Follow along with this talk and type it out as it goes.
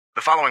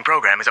The following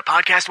program is a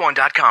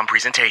podcast1.com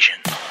presentation.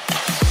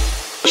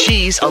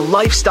 She's a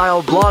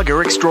lifestyle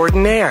blogger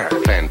extraordinaire.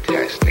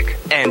 Fantastic.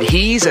 And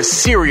he's a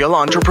serial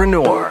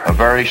entrepreneur. A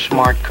very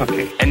smart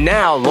cookie. And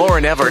now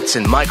Lauren Everts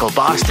and Michael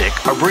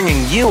Bosstick are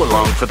bringing you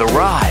along for the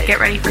ride. Get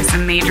ready for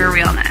some major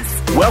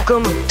realness.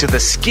 Welcome to the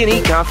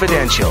Skinny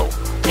Confidential.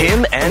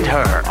 Him and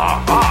her.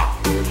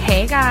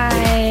 Hey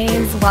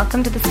guys,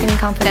 welcome to the Skinny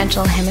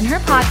Confidential Him and Her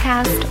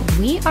podcast.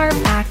 We are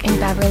back in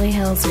Beverly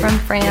Hills from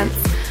France.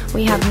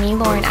 We have me,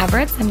 Lauren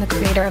Everts. I'm the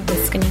creator of the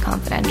Skinny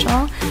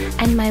Confidential,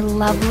 and my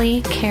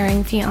lovely,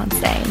 caring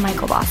fiance,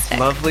 Michael Bosstick.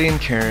 Lovely and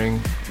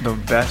caring, the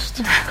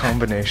best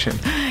combination.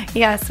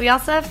 Yes, we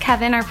also have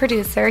Kevin, our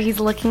producer. He's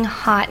looking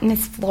hot in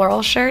his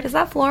floral shirt. Is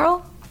that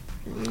floral?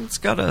 It's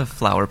got a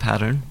flower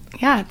pattern.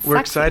 Yeah, it's We're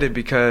sexy. excited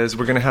because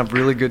we're going to have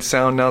really good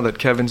sound now that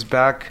Kevin's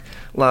back.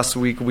 Last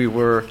week we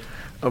were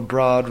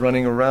abroad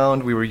running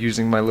around. We were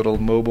using my little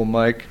mobile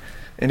mic.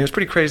 And it was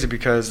pretty crazy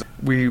because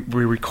we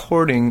were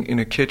recording in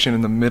a kitchen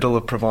in the middle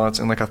of Provence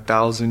in like a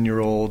couple thousand year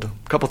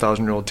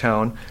old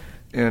town.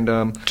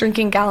 And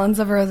Drinking gallons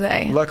of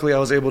rosé. luckily I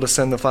was able to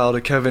send the file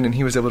to Kevin and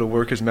he was able to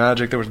work his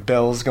magic. There was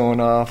bells going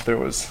off. There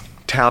was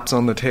taps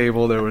on the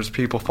table. There was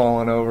people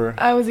falling over.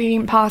 I was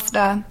eating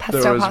pesto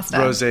There was pasta.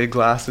 rosé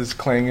glasses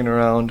clanging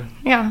around.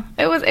 Yeah,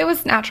 it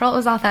was natural. It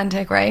was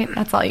authentic, right?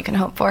 That's all you can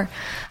hope for.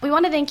 We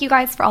want to thank you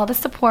guys for all the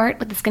support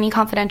with the Skinny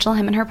Confidential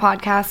Him and Her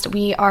podcast.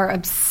 We are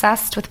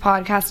obsessed with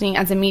podcasting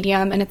as a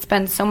medium, and it's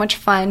been so much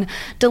fun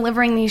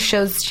delivering these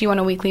shows to you on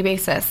a weekly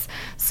basis.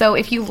 So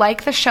if you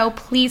like the show,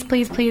 please,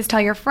 please, please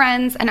tell your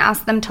friends and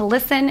ask them to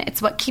listen.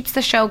 It's what keeps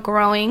the show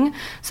growing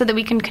so that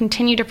we can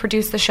continue to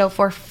produce the show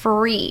for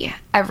free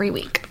every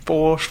week.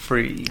 For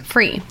free.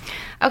 Free.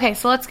 Okay,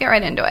 so let's get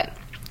right into it.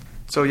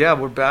 So yeah,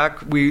 we're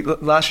back.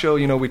 Last show,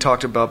 we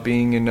talked about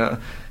being in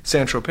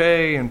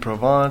Saint-Tropez and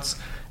Provence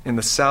in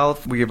the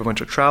south. We gave a bunch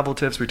of travel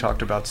tips. We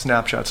talked about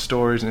Snapchat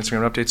stories and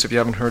Instagram updates. So if you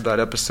haven't heard that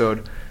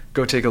episode,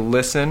 go take a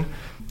listen.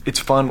 It's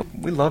fun.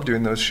 We love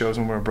doing those shows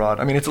when we're abroad.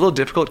 I mean, it's a little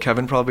difficult.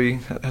 Kevin probably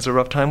has a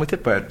rough time with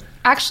it, but...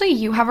 Actually,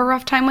 you have a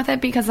rough time with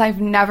it because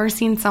I've never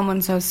seen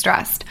someone so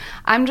stressed.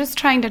 I'm just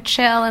trying to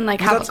chill and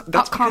have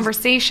a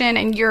conversation,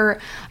 and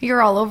you're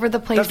all over the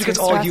place. That's because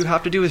all you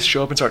have to do is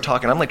show up and start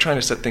talking. I'm trying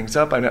to set things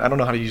up. I don't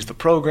know how to use the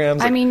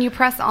programs. I mean, you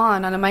press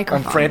on a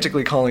microphone. I'm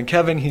frantically calling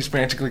Kevin. He's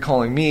frantically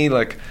calling me.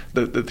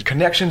 The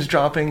connection's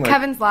dropping.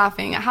 Kevin's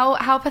laughing.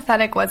 How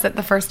pathetic was it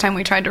the first time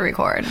we tried to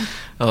record?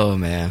 Oh,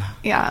 man.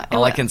 Yeah.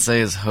 All I can say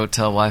is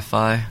hotel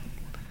Wi-Fi.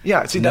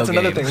 Yeah, see, that's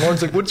another thing.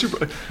 Lauren's like, what's your...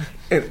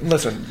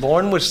 Listen,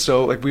 Lauren was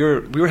so... we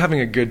were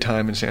having a good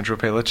time in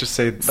Saint-Tropez. Let's just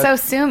say... So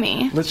sue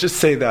me. Let's just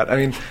say that. I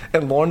mean,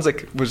 and Lauren's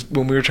was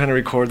when we were trying to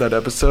record that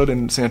episode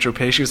in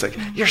Saint-Tropez, she was like,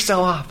 you're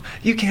so off.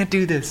 You can't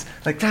do this.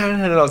 And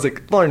I was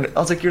like, Lauren,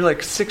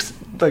 you're 6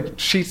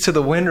 sheets to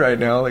the wind right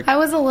now. I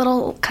was a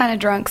little kind of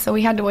drunk, so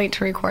we had to wait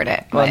to record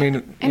it. Well, I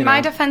mean... In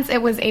my defense,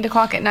 it was 8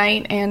 o'clock at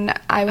night, and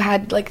I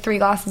had 3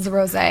 glasses of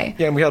rosé.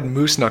 Yeah, and we had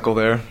Moose Knuckle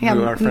there. Yeah,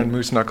 our friend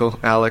Moose Knuckle,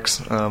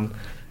 Alex.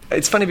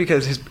 It's funny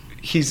because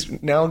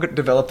he's now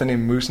developed the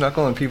name Moose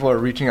Knuckle, and people are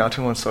reaching out to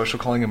him on social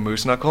calling him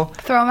Moose Knuckle.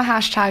 Throw him a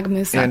hashtag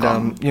Moose Knuckle.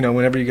 And,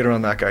 whenever you get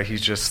around that guy,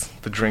 he's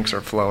just... The drinks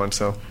are flowing,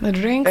 so... The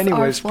drinks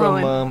are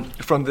flowing.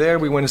 From there,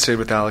 we went and stayed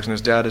with Alex and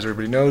his dad, as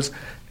everybody knows,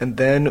 and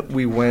then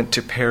we went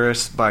to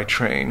Paris by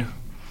train.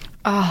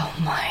 Oh,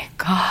 my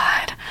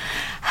God.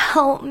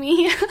 Help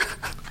me.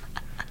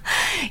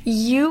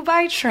 You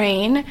by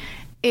train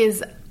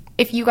is...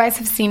 If you guys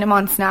have seen him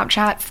on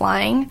Snapchat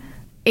flying...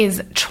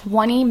 is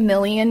 20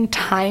 million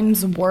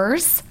times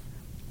worse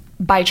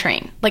by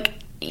train.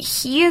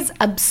 He is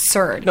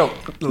absurd. No.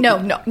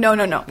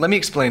 Let me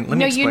explain.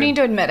 You need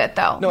to admit it,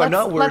 though. No, I'm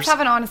not worse. Let's have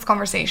an honest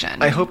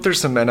conversation. I hope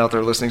there's some men out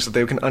there listening so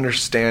they can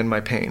understand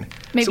my pain.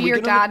 Maybe your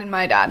dad and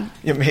my dad.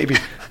 Yeah, maybe.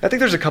 I think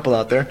there's a couple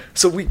out there.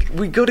 So we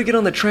go to get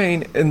on the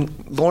train, and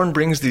Lauren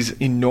brings these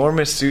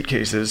enormous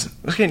suitcases.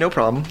 Okay, no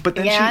problem. But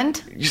then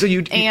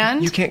you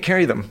can't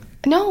carry them.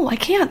 No, I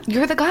can't.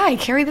 You're the guy.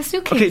 Carry the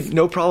suitcase. Okay,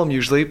 no problem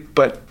usually,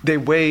 but they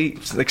weigh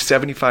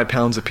 75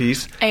 pounds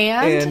apiece.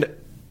 And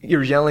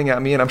you're yelling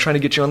at me, and I'm trying to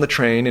get you on the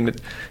train, and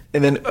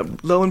then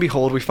lo and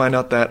behold, we find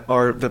out that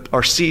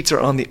our seats are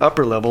on the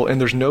upper level,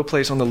 and there's no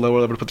place on the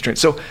lower level to put the train.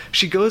 So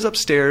she goes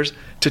upstairs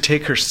to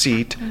take her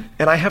seat,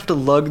 and I have to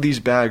lug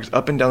these bags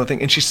up and down the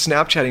thing, and she's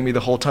Snapchatting me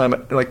the whole time.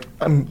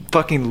 I'm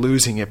fucking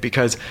losing it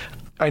because...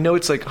 I know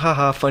it's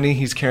haha, funny,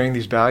 he's carrying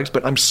these bags,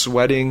 but I'm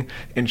sweating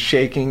and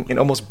shaking and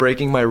almost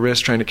breaking my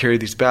wrist trying to carry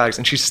these bags.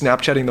 And she's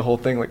Snapchatting the whole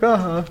thing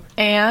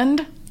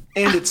And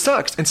it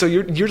sucks. And so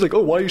you're like,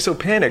 oh, why are you so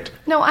panicked?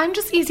 No, I'm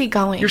just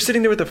easygoing. You're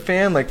sitting there with a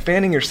fan,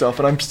 fanning yourself,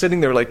 and I'm sitting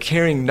there,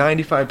 carrying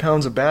 95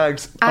 pounds of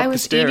bags up the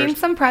stairs. I was eating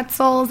some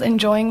pretzels,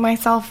 enjoying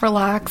myself,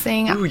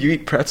 relaxing. Ooh, you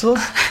eat pretzels?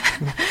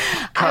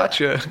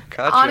 Gotcha.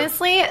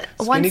 Honestly,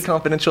 Skinny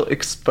Confidential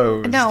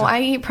exposed. No,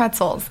 I eat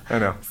pretzels. I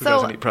know. Who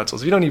doesn't eat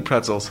pretzels? You don't eat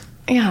pretzels.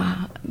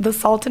 Yeah, the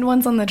salted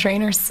ones on the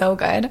train are so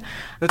good.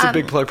 That's a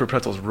big plug for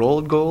pretzels.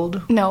 Rolled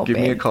Gold? No, Give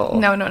me a call.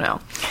 No.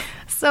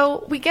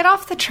 So we get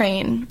off the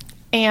train,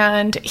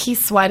 And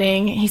he's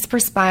sweating, he's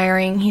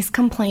perspiring, he's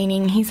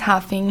complaining, he's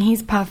huffing,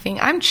 he's puffing.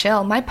 I'm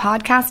chill. My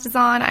podcast is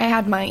on. I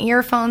had my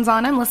earphones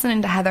on. I'm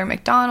listening to Heather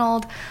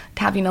McDonald,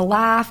 having a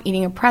laugh,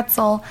 eating a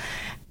pretzel.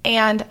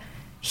 And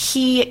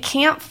he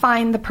can't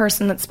find the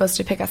person that's supposed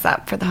to pick us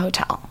up for the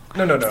hotel.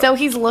 No. So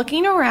he's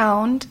looking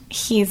around.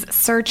 He's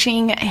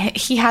searching.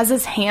 He has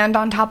his hand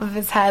on top of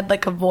his head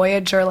like a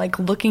Voyager, like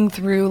looking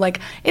through. Like,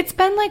 it's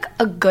been like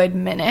a good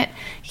minute.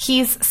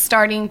 He's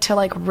starting to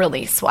like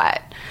really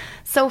sweat.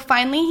 So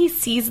finally he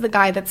sees the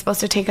guy that's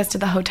supposed to take us to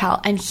the hotel,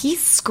 and he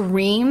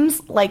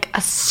screams like a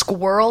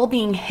squirrel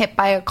being hit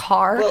by a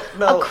car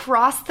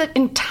across the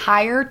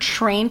entire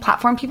train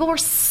platform. People were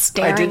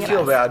staring at us. I did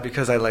feel bad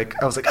because I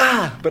was like,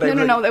 ah! But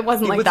No, it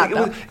wasn't like that,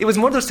 though. It was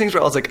one of those things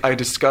where I was like, I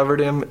discovered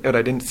him, and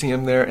I didn't see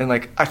him there, and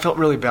like, I felt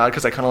really bad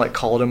because I kind of like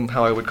called him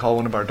how I would call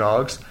one of our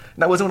dogs.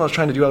 And that wasn't what I was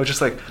trying to do. I was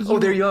just like, oh,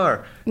 there you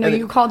are. No,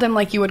 you called him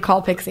like you would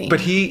call Pixie. But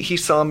he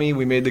saw me,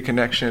 we made the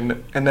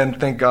connection, and then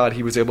thank God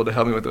he was able to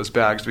help me with those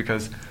bags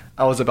because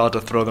I was about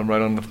to throw them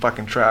right on the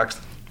fucking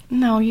tracks.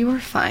 No, you were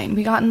fine.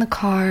 We got in the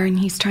car, and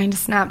he's trying to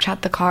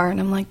Snapchat the car, and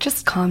I'm like,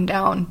 just calm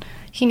down.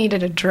 He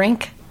needed a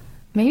drink,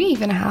 maybe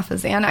even a half a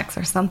Xanax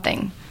or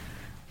something.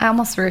 I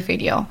almost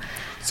roofied you.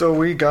 So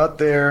we got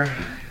there,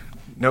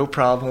 no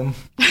problem,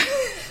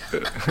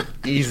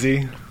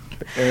 easy.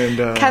 And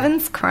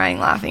Kevin's crying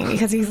laughing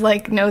because he's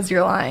like knows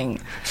you're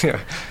lying. Yeah.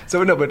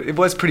 So no, but it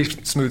was pretty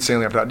smooth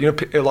sailing after that. You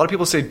know, a lot of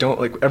people say don't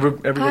like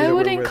everybody. I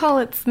wouldn't call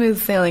it smooth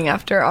sailing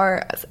after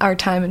our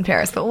time in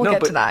Paris, but we'll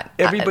get to that.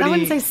 Everybody, I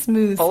wouldn't say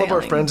smooth sailing. All of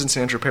our friends in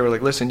Saint-Tropez were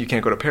like, listen, you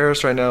can't go to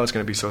Paris right now. It's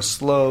going to be so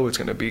slow. It's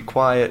going to be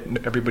quiet.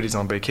 Everybody's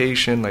on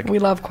vacation. Like, we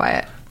love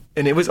quiet.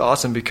 And it was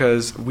awesome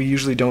because we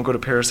usually don't go to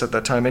Paris at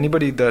that time.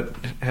 Anybody that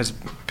has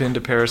been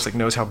to Paris like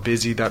knows how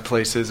busy that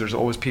place is. There's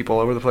always people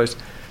all over the place.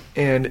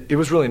 And it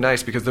was really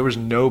nice because there was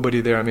nobody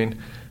there. I mean,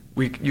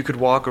 you could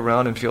walk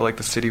around and feel like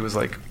the city was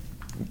like,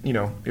 you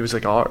know, it was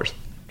like ours.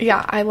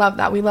 Yeah, I love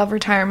that. We love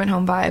retirement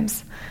home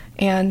vibes.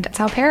 And that's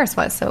how Paris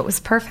was, so it was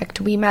perfect.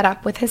 We met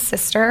up with his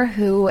sister,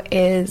 who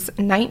is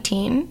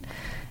 19.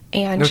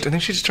 And no, I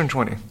think she just turned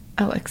 20.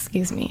 Oh,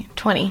 excuse me,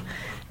 20.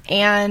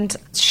 And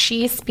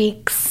she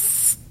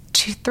speaks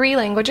 3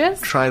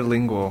 languages.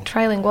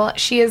 Trilingual.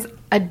 She is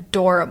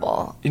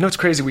adorable. You know, it's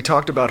crazy. We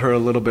talked about her a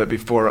little bit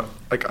before.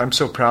 Like, I'm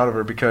so proud of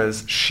her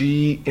because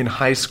she, in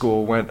high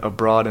school, went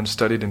abroad and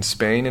studied in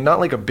Spain. And not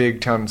like a big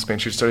town in Spain.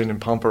 She studied in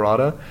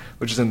Pamparada,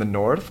 which is in the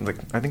north. Like,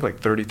 I think like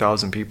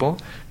 30,000 people.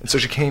 And so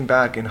she came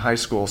back in high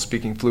school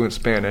speaking fluent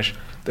Spanish.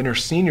 Then her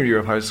senior year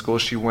of high school,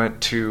 she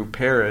went to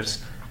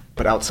Paris,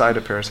 but outside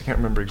of Paris. I can't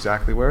remember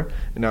exactly where.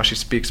 And now she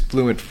speaks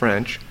fluent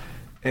French.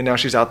 And now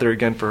she's out there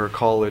again for her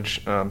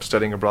college,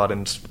 studying abroad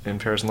in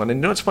Paris and London.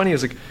 You know what's funny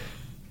is, like,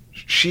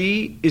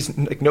 she is,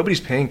 like, nobody's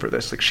paying for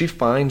this. Like, she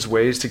finds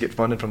ways to get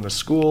funded from the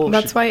school.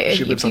 That's why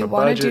if you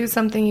want to do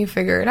something, you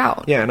figure it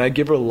out. Yeah, and I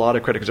give her a lot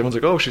of credit because everyone's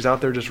like, oh, she's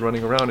out there just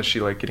running around. Is she,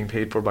 like, getting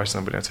paid for by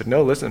somebody? I said,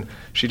 no, listen,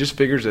 she just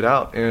figures it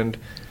out. And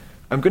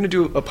I'm going to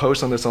do a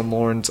post on this on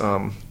Lauren's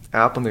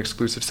app on the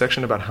exclusive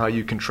section about how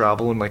you can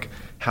travel and, like,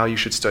 how you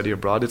should study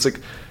abroad. It's like,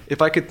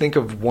 if I could think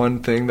of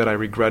one thing that I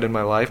regret in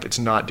my life, it's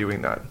not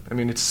doing that. I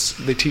mean,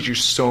 they teach you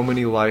so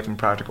many life and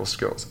practical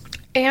skills.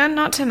 And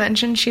not to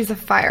mention, she's a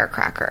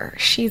firecracker.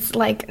 She's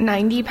like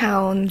 90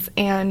 pounds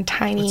and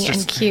tiny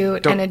and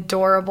cute and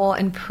adorable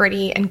and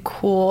pretty and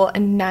cool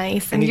and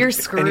nice. And you're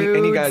screwed.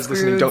 Any guys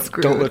listening,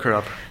 don't look her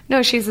up.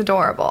 No, she's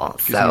adorable.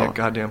 Gives me a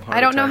goddamn heart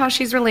I don't know attack. how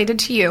she's related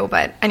to you,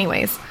 but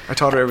anyways. I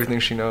taught her everything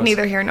she knows.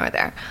 Neither here nor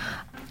there.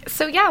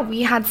 So yeah,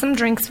 we had some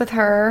drinks with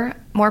her,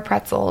 more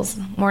pretzels,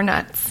 more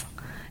nuts.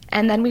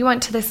 And then we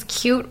went to this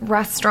cute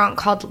restaurant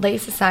called La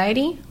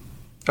Society.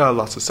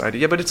 La Society.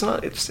 Yeah, but it's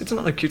not like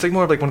cute. It's like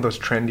more of like one of those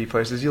trendy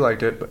places. You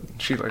liked it, but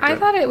she liked it. I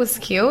thought it was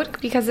cute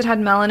because it had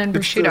melon and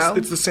prosciutto.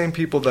 It's the same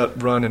people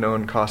that run and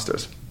own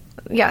Costas.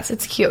 Yes,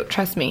 it's cute.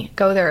 Trust me.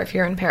 Go there if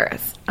you're in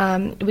Paris.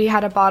 We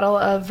had a bottle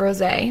of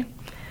rosé,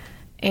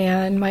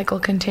 and Michael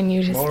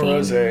continued his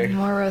theme.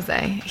 More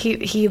rosé.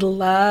 He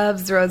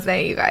loves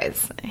rosé, you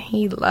guys.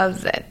 He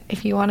loves it.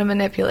 If you want to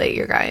manipulate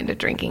your guy into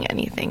drinking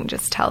anything,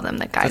 just tell them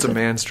that guys. That's a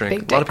man's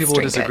drink. A lot of people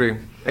would disagree.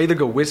 I either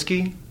go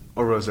whiskey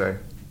or rosé.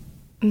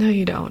 No,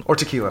 you don't. Or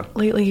tequila.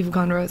 Lately, you've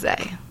gone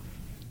rosé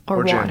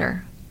or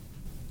water.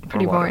 Gin.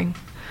 Pretty boring.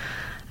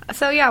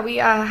 So yeah, we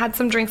had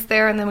some drinks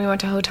there, and then we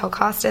went to Hotel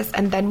Costas,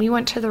 and then we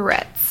went to the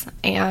Ritz.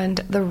 And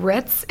the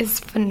Ritz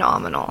is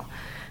phenomenal.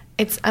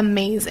 It's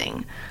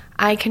amazing.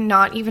 I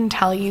cannot even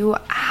tell you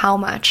how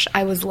much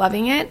I was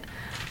loving it.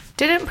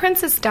 Didn't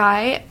Princess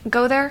Di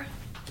go there?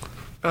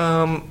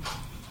 Yeah,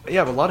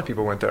 but a lot of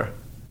people went there.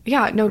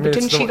 Yeah, no, but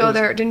didn't she go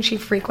there? Didn't she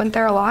frequent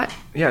there a lot?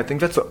 Yeah, I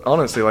think that's,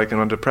 honestly, like, on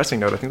a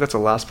depressing note, I think that's the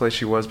last place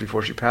she was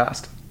before she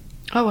passed.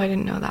 Oh, I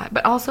didn't know that.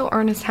 But also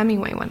Ernest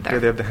Hemingway went there. Yeah,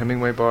 they have the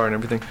Hemingway bar and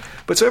everything.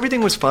 But so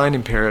everything was fine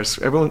in Paris.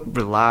 Everyone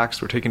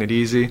relaxed. We're taking it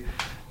easy.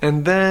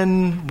 And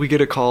then we get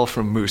a call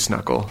from Moose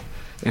Knuckle.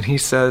 And he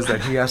says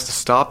that he has to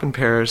stop in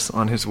Paris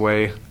on his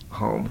way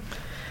home.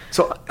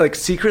 So, like,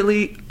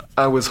 secretly,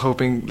 I was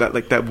hoping that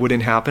like that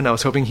wouldn't happen. I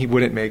was hoping he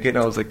wouldn't make it. And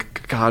I was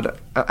like, God,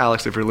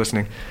 Alex, if you're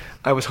listening,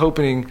 I was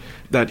hoping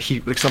that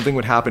something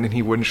would happen and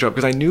he wouldn't show up,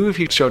 because I knew if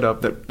he showed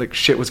up that like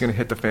shit was going to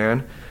hit the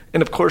fan.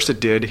 And of course it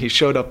did. He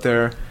showed up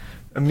there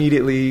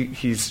immediately.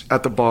 He's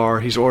at the bar.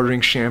 He's ordering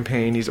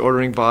champagne. He's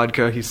ordering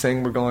vodka. He's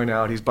saying we're going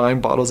out. He's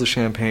buying bottles of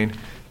champagne.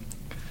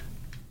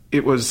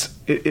 It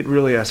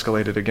really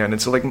escalated again.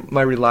 And so like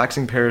my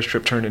relaxing Paris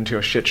trip turned into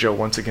a shit show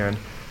once again.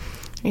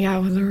 Yeah,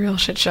 it was a real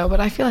shit show, but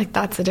I feel like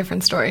that's a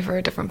different story for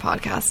a different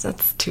podcast.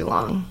 That's too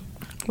long.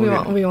 We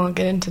won't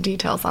get into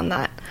details on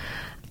that.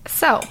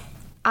 So,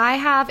 I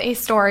have a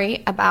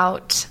story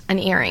about an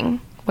earring,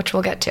 which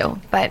we'll get to.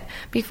 But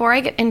before I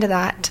get into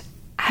that,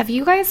 have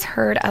you guys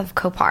heard of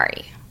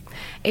Kopari?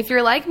 If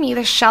you're like me,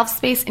 the shelf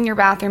space in your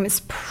bathroom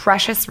is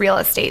precious real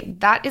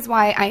estate. That is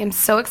why I am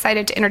so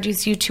excited to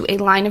introduce you to a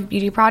line of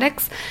beauty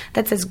products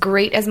that's as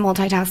great as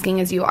multitasking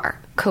as you are,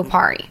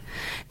 Kopari.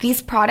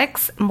 These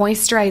products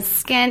moisturize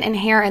skin and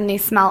hair, and they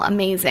smell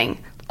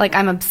amazing. Like,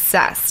 I'm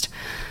obsessed.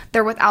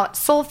 They're without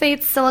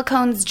sulfates,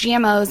 silicones,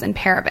 GMOs, and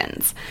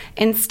parabens.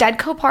 Instead,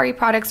 Kopari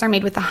products are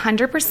made with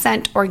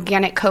 100%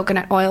 organic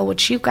coconut oil,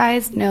 which you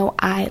guys know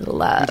I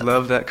love. I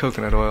love that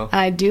coconut oil.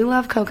 I do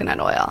love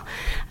coconut oil.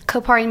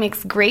 Kopari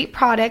makes great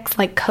products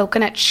like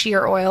coconut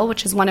shear oil,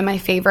 which is one of my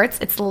favorites.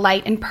 It's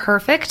light and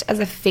perfect as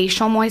a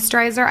facial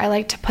moisturizer. I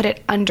like to put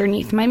it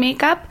underneath my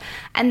makeup.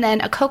 And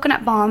then a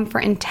coconut balm for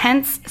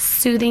intense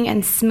soothing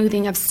and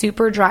smoothing of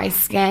super dry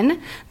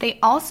skin. They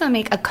also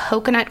make a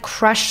coconut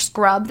crush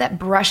scrub that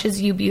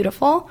brushes you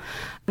beautiful.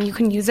 You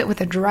can use it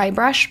with a dry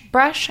brush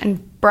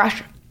and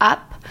brush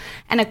up.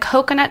 And a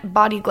coconut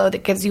body glow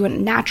that gives you a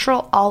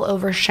natural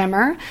all-over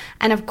shimmer.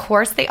 And of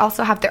course, they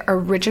also have their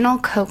original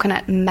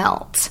coconut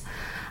melt.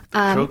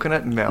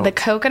 Coconut melt. The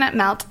coconut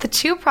melt. The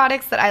two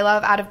products that I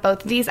love out of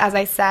both of these, as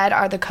I said,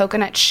 are the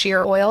coconut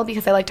shear oil,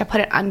 because I like to put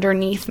it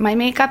underneath my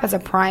makeup as a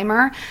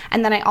primer.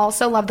 And then I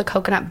also love the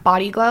coconut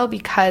body glow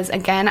because,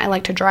 again, I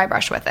like to dry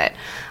brush with it.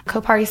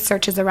 Kopari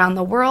searches around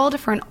the world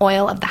for an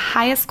oil of the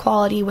highest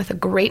quality with a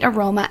great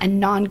aroma and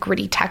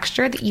non-gritty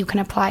texture that you can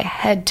apply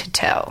head to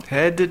toe.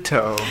 Head to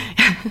toe.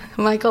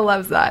 Michael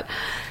loves that.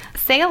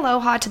 Say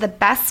aloha to the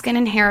best skin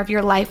and hair of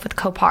your life with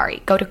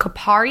Kopari. Go to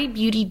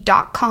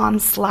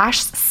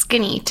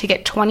koparibeauty.com/skinny to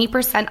get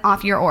 20%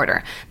 off your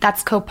order.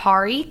 That's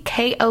Kopari,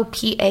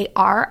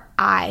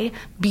 Kopari,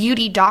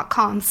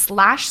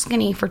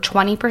 beauty.com/skinny for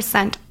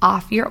 20%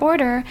 off your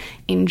order.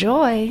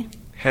 Enjoy.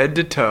 Head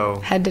to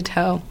toe. Head to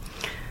toe.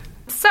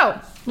 So,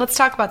 let's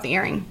talk about the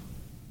earring.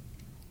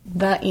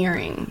 The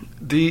earring.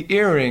 The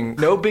earring.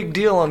 No big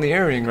deal on the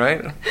earring,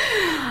 right?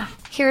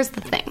 Here's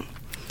the thing.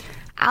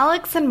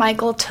 Alex and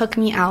Michael took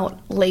me out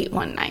late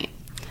one night.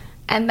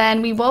 And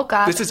then we woke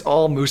up. This is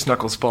all Moose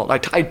Knuckles' fault. I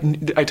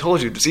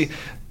told you. See,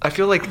 I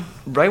feel like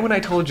right when I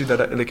told you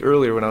that, like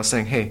earlier when I was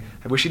saying, hey,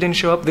 I wish he didn't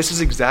show up, this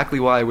is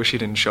exactly why I wish he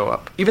didn't show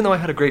up. Even though I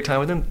had a great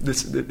time with him,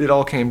 it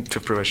all came to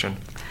fruition.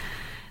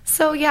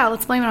 So, yeah,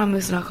 let's blame it on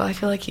Moose Knuckle. I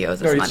feel like he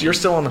owes us money. You're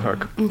still on the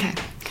hook. Okay.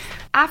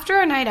 After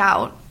a night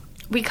out,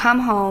 we come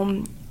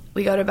home,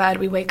 we go to bed,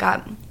 we wake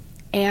up,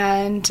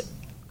 and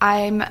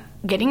I'm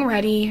getting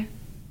ready,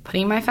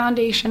 putting my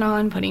foundation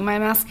on, putting my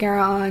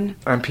mascara on.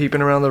 I'm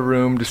peeping around the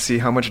room to see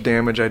how much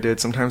damage I did.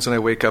 Sometimes when I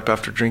wake up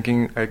after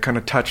drinking, I kind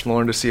of touch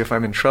Lauren to see if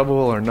I'm in trouble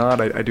or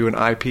not. I do an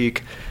eye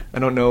peek. I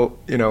don't know,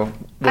 what's going on.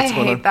 I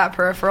hate that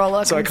peripheral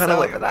look. So I kind of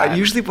like,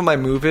 usually what my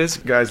move is,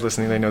 guys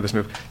listening, they know this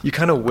move. You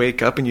kind of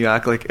wake up and you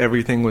act like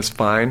everything was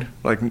fine,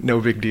 like no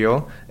big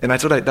deal. And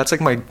that's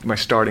like my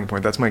starting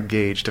point. That's my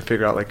gauge to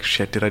figure out like,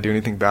 shit, did I do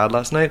anything bad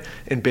last night?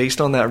 And based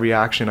on that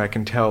reaction, I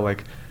can tell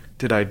like,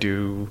 did I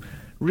do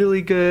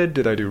really good?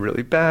 Did I do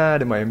really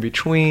bad? Am I in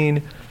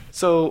between?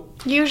 So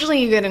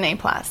usually you get an A+.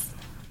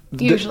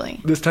 Usually.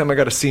 This time I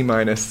got a C-.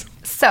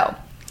 So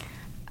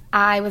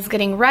I was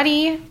getting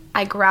ready.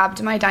 I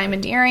grabbed my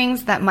diamond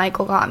earrings that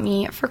Michael got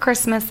me for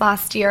Christmas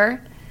last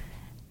year.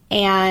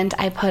 And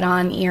I put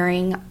on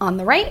earring on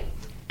the right.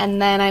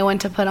 And then I went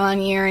to put on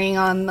earring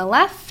on the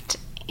left.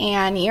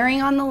 And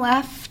earring on the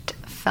left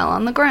fell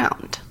on the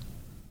ground.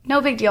 No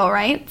big deal,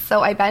 right?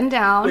 So I bend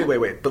down.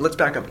 Wait. But let's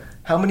back up.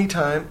 How many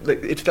times?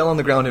 Like, it fell on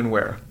the ground and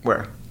where?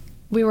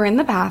 We were in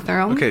the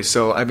bathroom. Okay,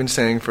 so I've been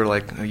saying for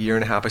like a year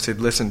and a half, I said,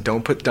 listen,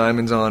 don't put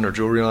diamonds on or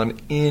jewelry on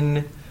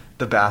in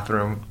the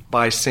bathroom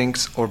by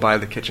sinks or by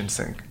the kitchen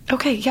sink.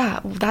 Okay, yeah,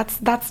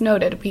 that's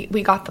noted. We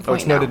got the point. Oh,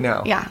 it's noted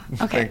now. Yeah,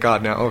 okay. Thank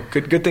God now. Oh,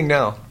 good thing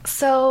now.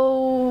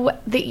 So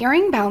the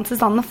earring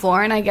bounces on the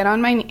floor, and I get on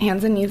my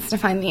hands and knees to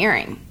find the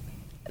earring.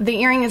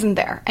 The earring isn't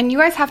there. And you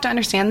guys have to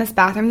understand this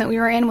bathroom that we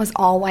were in was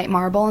all white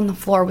marble and the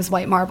floor was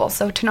white marble.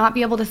 So to not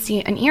be able to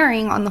see an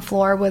earring on the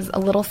floor was a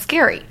little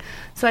scary.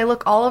 So I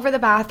look all over the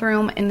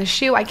bathroom in the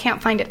shoe. I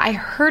can't find it. I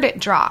heard it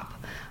drop.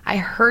 I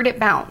heard it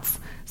bounce.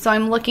 So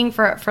I'm looking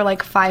for it for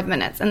like 5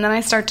 minutes. And then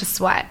I start to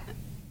sweat.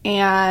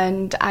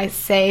 And I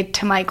say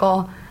to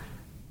Michael,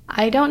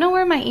 I don't know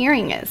where my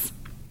earring is.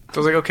 So I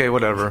was like, okay,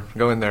 whatever.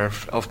 Go in there.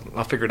 I'll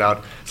figure it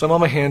out. So I'm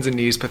on my hands and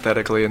knees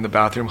pathetically in the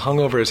bathroom,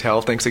 hungover as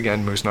hell. Thanks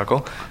again, Moose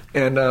Knuckle.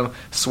 And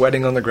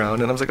sweating on the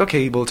ground. And I was like,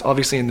 okay, well, it's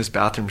obviously in this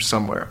bathroom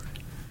somewhere.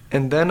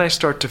 And then I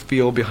start to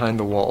feel behind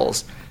the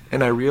walls.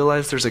 And I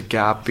realize there's a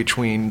gap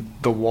between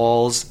the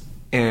walls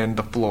and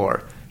the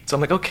floor. So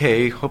I'm like,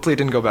 okay, hopefully it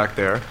didn't go back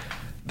there.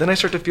 Then I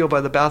start to feel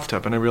by the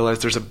bathtub, and I realize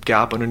there's a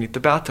gap underneath the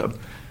bathtub.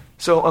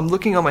 So I'm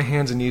looking on my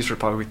hands and knees for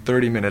probably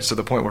 30 minutes to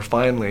the point where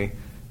finally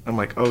I'm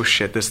like, oh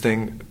shit, this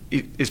thing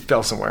it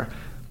fell somewhere.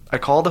 I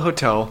call the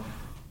hotel,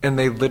 and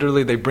they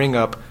bring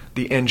up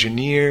the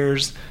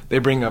engineers, they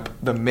bring up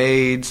the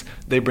maids,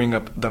 they bring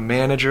up the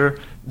manager.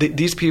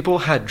 These people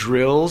had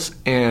drills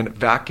and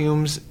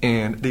vacuums,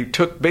 and they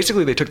took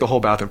the whole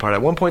bathroom apart.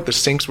 At one point, the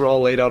sinks were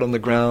all laid out on the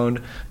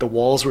ground, the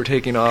walls were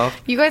taken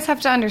off. You guys have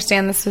to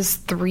understand this was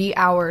 3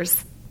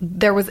 hours.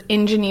 There was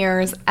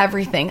engineers,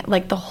 everything.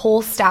 Like, the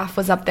whole staff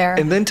was up there.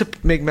 And then to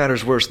make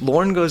matters worse,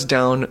 Lauren goes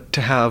down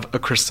to have a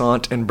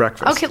croissant and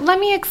breakfast. Okay, let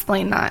me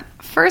explain that.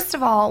 First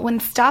of all, when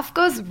stuff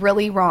goes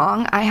really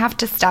wrong, I have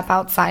to step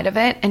outside of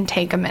it and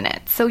take a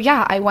minute. So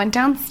yeah, I went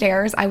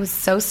downstairs. I was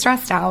so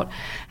stressed out,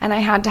 and I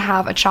had to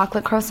have a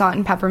chocolate croissant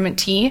and peppermint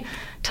tea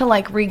to,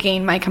 like,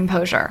 regain my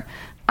composure.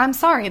 I'm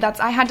sorry,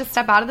 I had to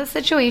step out of the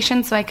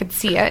situation so I could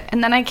see it.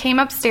 And then I came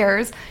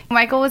upstairs.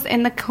 Michael was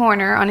in the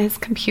corner on his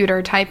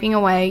computer typing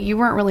away. You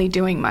weren't really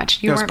doing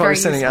much. I was probably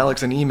sending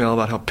Alex an email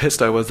about how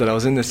pissed I was that I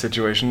was in this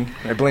situation.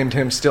 I blamed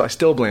him still. I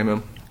still blame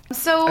him.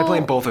 So I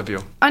blame both of you.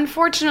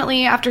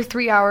 Unfortunately, after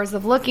 3 hours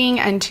of looking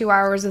and 2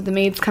 hours of the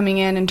maids coming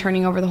in and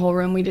turning over the whole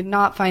room, we did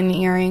not find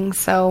the earring.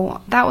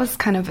 So that was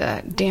kind of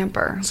a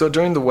damper. So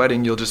during the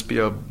wedding, you'll just be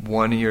a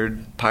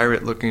one-eared,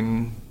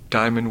 pirate-looking,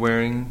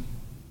 diamond-wearing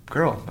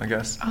girl, I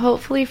guess.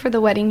 Hopefully for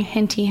the wedding,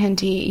 hinty,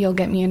 you'll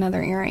get me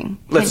another earring.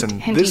 Listen,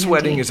 this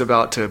wedding is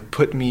about to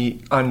put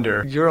me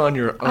under. You're on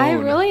your own. I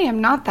really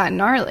am not that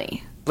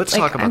gnarly. Let's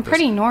talk about I'm this.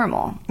 pretty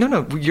normal.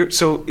 No,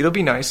 so it'll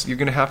be nice. You're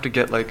going to have to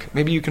get, like,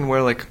 maybe you can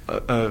wear, like,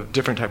 a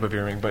different type of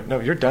earring. But no,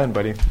 you're done,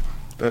 buddy.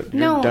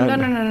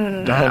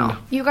 No.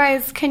 You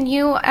guys,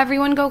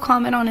 everyone go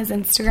comment on his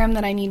Instagram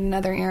that I need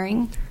another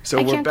earring?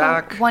 So we're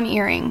back. One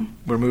earring.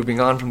 We're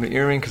moving on from the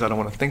earring because I don't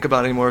want to think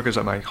about it anymore because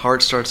my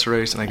heart starts to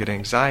race and I get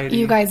anxiety.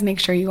 You guys make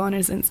sure you go on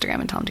his Instagram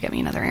and tell him to get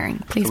me another earring.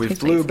 Please, so we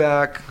flew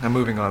back. I'm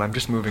moving on. I'm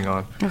just moving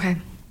on. Okay.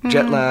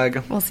 Jet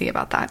lag. We'll see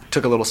about that.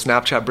 Took a little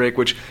Snapchat break,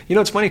 which,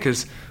 it's funny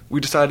because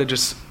we decided to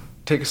just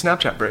take a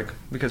Snapchat break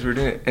because we were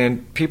doing it.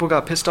 And people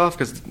got pissed off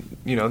because,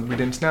 we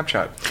didn't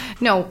Snapchat.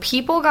 No,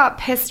 people got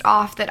pissed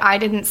off that I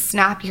didn't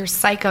snap your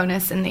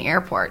psychoness in the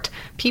airport.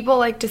 People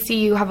like to see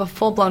you have a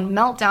full-blown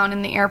meltdown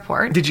in the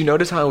airport. Did you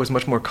notice how I was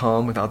much more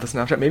calm without the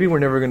Snapchat? Maybe we're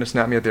never going to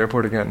snap me at the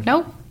airport again.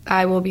 Nope.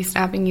 I will be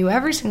snapping you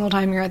every single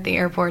time you're at the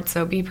airport,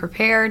 so be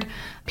prepared.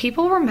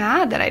 People were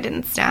mad that I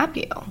didn't snap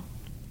you.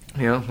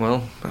 Yeah, well,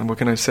 what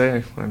can I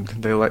say? You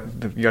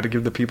got to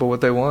give the people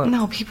what they want.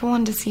 No, people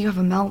wanted to see you have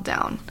a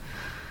meltdown.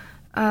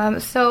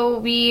 So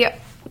we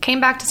came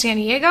back to San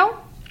Diego.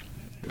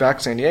 Back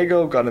to San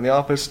Diego, got in the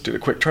office, did a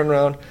quick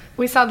turnaround.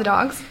 We saw the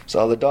dogs.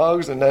 Saw the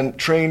dogs, and then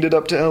trained it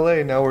up to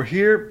LA. Now we're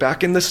here,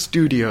 back in the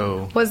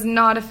studio. Was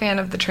not a fan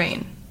of the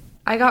train.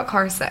 I got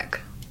car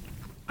sick.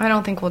 I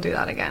don't think we'll do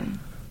that again.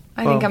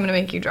 I think I'm going to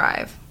make you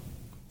drive.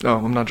 Oh,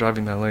 I'm not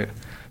driving that late.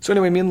 So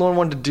anyway, me and Lauren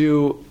wanted to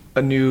do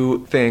a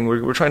new thing.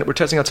 We're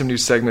testing out some new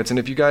segments, and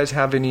if you guys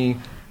have any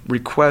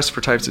requests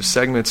for types of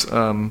segments,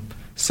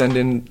 send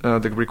in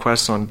the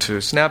requests onto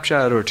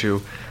Snapchat or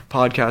to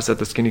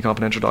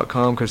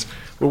podcast@theskinnyconfidential.com because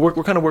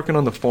we're kind of working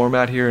on the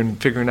format here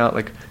and figuring out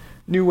like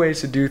new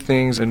ways to do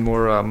things and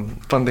more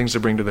fun things to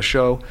bring to the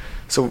show.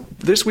 So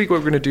this week what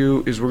we're going to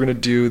do is we're going to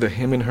do the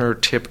him and her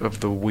tip of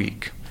the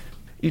week.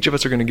 Each of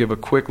us are going to give a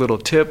quick little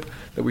tip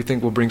that we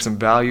think will bring some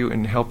value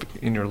and help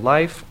in your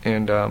life.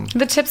 And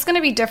the tip's going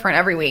to be different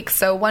every week.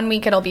 So one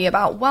week it'll be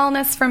about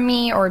wellness from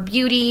me or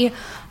beauty,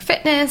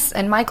 fitness,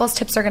 and Michael's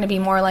tips are going to be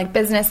more like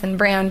business and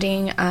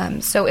branding.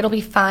 So it'll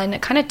be fun,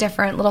 kind of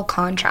different, little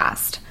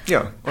contrast.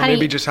 Yeah, or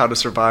maybe just how to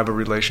survive a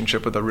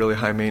relationship with a really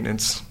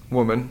high-maintenance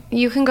woman.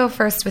 You can go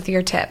first with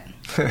your tip.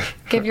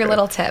 Give your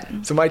little tip.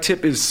 So my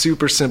tip is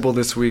super simple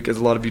this week. As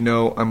a lot of you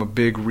know, I'm a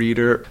big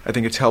reader. I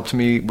think it's helped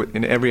me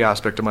in every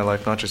aspect of my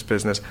life, not just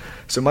business.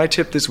 So my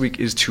tip this week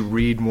is to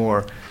read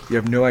more. You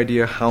have no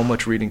idea how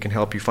much reading can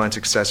help you find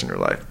success in your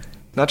life.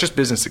 Not just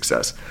business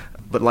success,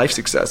 but life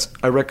success.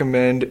 I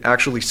recommend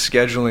actually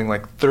scheduling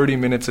like 30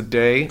 minutes a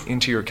day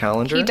into your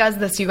calendar. He does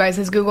this, you guys.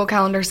 His Google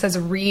Calendar says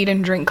read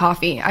and drink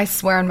coffee. I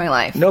swear on my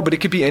life. No, but it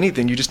could be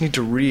anything. You just need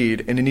to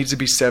read, and it needs to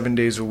be 7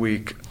 days a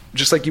week.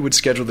 Just like you would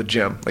schedule the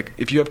gym. Like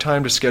if you have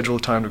time to schedule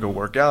time to go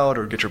work out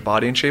or get your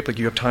body in shape, like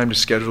you have time to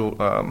schedule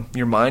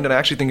your mind. And I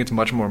actually think it's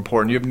much more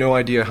important. You have no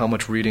idea how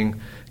much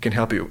reading can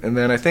help you. And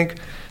then I think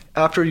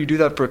after you do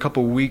that for a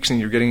couple of weeks and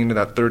you're getting into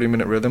that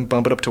 30-minute rhythm,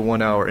 bump it up to 1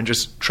 hour and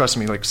just trust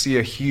me, like see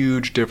a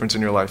huge difference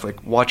in your life.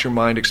 Like watch your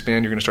mind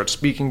expand. You're going to start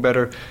speaking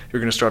better. You're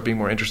going to start being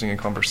more interesting in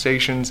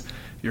conversations.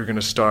 You're going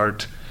to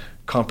start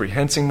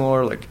comprehending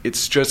more. Like it's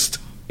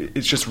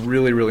it's just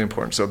really, really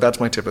important. So that's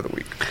my tip of the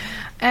week.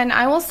 And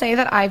I will say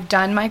that I've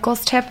done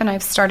Michael's tip, and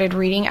I've started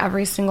reading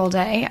every single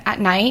day at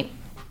night,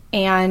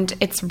 and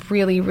it's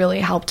really, really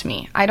helped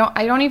me. I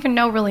don't even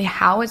know really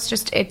how.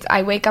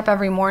 I wake up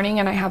every morning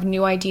and I have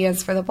new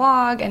ideas for the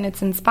blog, and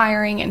it's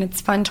inspiring and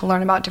it's fun to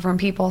learn about different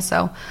people.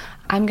 So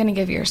I'm going to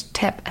give your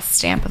tip a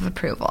stamp of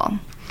approval.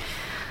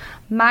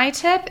 My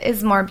tip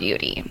is more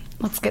beauty.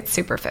 Let's get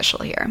superficial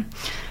here.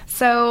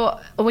 So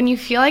when you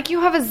feel like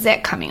you have a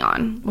zit coming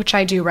on, which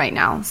I do right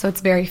now, so it's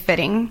very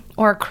fitting,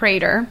 or a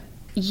crater,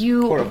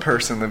 or a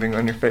person living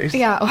on your face.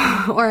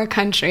 Yeah, or a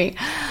country.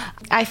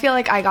 I feel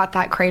like I got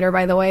that crater,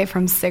 by the way,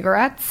 from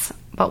cigarettes,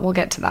 but we'll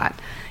get to that.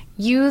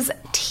 Use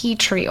tea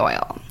tree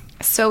oil.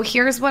 So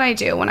here's what I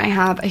do when I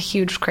have a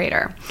huge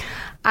crater.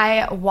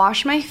 I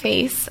wash my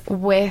face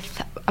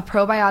with a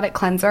probiotic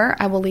cleanser.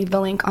 I will leave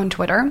the link on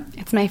Twitter.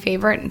 It's my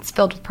favorite. It's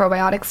filled with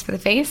probiotics for the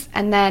face.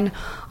 And then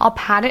I'll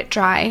pat it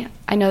dry.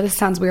 I know this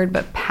sounds weird,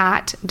 but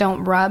pat,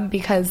 don't rub,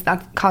 because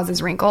that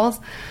causes wrinkles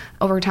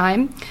over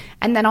time.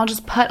 And then I'll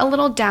just put a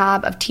little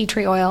dab of tea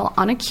tree oil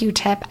on a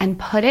Q-tip and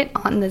put it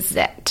on the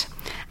zit.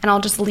 And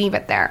I'll just leave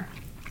it there.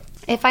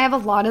 If I have a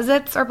lot of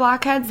zits or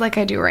blackheads like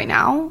I do right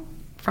now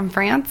from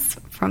France,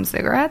 from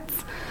cigarettes,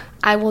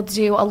 I will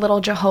do a little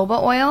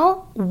jojoba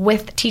oil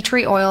with tea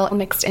tree oil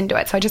mixed into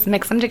it. So I just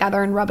mix them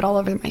together and rub it all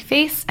over my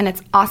face, and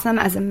it's awesome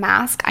as a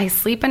mask. I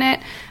sleep in it,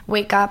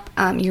 wake up,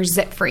 you're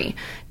zit-free.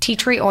 Tea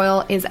tree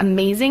oil is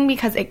amazing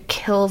because it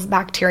kills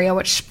bacteria,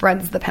 which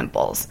spreads the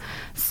pimples.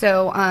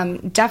 So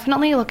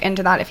definitely look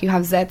into that if you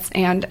have zits.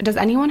 And does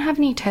anyone have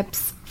any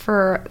tips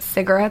for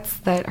cigarettes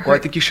that hurt? Well, I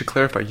think you should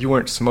clarify. You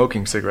weren't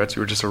smoking cigarettes. You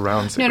were just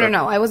around cigarettes.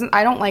 No.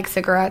 I don't like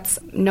cigarettes.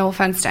 No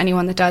offense to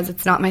anyone that does.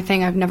 It's not my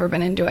thing. I've never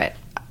been into it.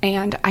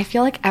 And I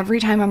feel like every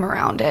time I'm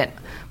around it,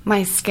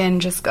 my skin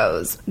just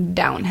goes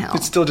downhill.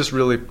 It's still just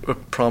really a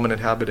prominent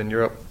habit in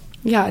Europe.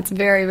 Yeah, it's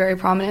very, very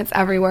prominent. It's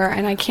everywhere.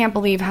 And I can't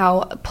believe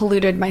how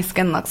polluted my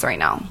skin looks right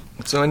now.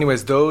 So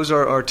anyways, those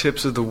are our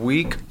tips of the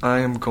week. I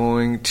am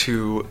going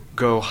to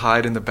go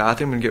hide in the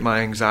bathroom and get my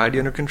anxiety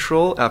under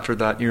control after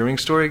that earring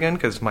story again,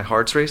 because my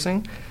heart's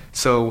racing.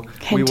 So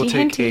we will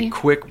take a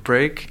quick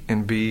break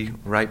and be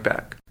right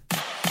back.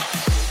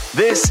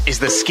 This is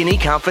the Skinny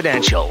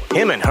Confidential,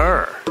 him and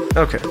her.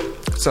 Okay,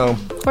 so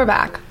We're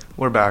back.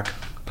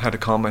 I had to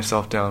calm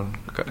myself down.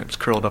 I was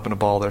curled up in a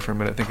ball there for a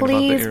minute thinking about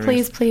the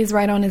earrings. Please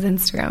write on his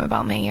Instagram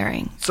about my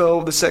earring.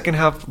 So the second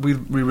half, we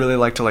really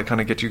like to kind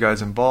of get you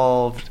guys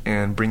involved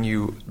and bring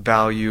you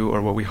value,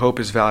 or what we hope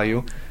is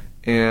value.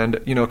 And,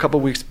 a couple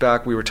weeks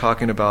back we were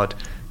talking about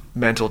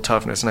mental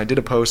toughness, and I did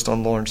a post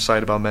on Lauren's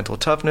site about mental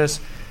toughness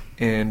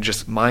and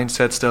just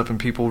mindset stuff, and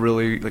people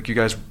really, you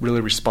guys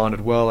really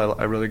responded well.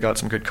 I really got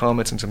some good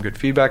comments and some good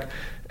feedback,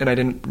 and I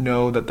didn't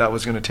know that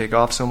was going to take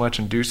off so much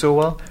and do so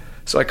well.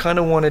 So I kind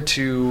of wanted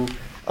to...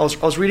 I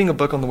was reading a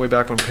book on the way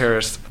back from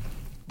Paris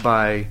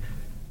by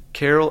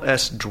Carol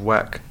S.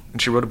 Dweck,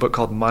 and she wrote a book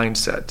called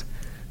Mindset,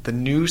 The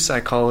New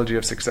Psychology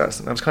of Success.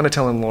 And I was kind of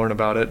telling Lauren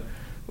about it.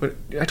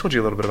 I told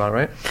you a little bit about it,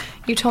 right?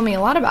 You told me a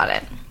lot about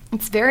it.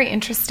 It's very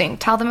interesting.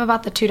 Tell them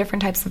about the two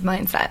different types of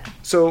mindset.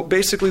 So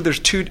basically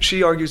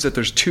she argues that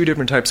there's two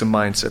different types of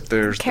mindset.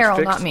 There's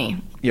Carol, not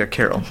me. Yeah,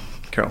 Carol,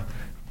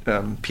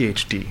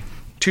 PhD.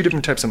 Two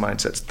different types of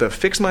mindsets, the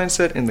fixed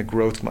mindset and the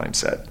growth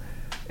mindset.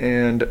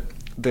 And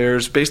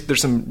there's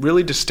some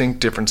really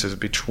distinct differences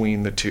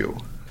between the two.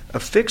 A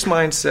fixed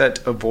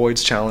mindset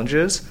avoids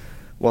challenges,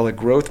 while a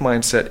growth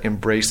mindset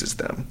embraces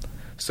them.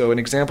 So an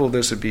example of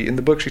this would be, in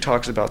the book she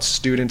talks about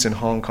students in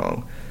Hong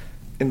Kong.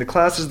 In the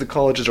classes, the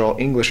colleges are all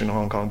English in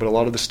Hong Kong, but a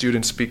lot of the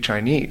students speak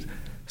Chinese.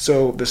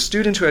 So the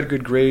students who had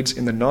good grades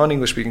in the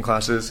non-English speaking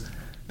classes,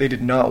 they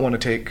did not want to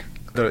take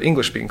the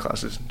English speaking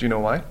classes. Do you know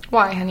why?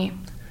 Why, honey?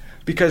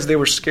 Because they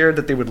were scared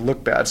that they would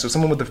look bad. So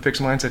someone with a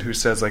fixed mindset who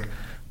says,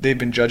 they've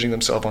been judging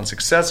themselves on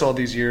success all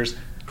these years,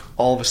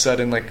 all of a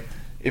sudden,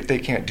 if they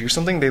can't do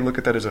something, they look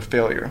at that as a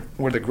failure.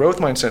 Where the growth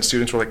mindset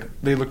students were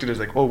they looked at it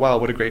as oh wow,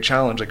 what a great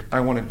challenge. I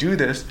want to do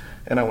this,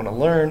 and I want to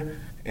learn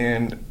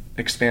and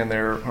expand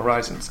their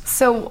horizons.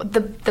 So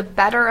the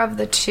better of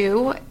the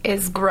two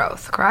is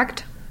growth,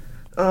 correct?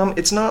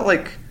 It's not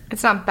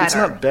it's not better. It's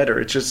not better.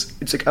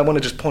 It's I want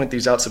to just point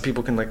these out so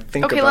people can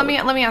think about it.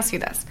 Okay, let me ask you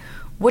this.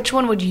 Which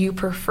one would you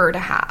prefer to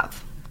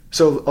have?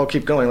 So I'll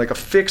keep going. A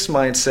fixed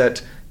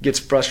mindset gets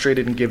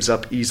frustrated and gives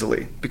up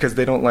easily because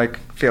they don't like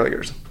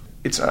failures.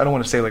 I don't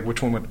want to say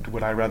which one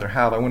would I rather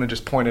have. I want to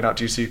just point it out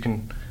to you so you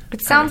can...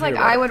 It sounds like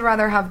I would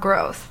rather have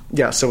growth.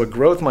 Yeah, so a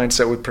growth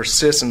mindset would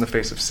persist in the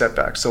face of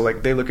setbacks. So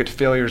they look at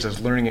failures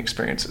as learning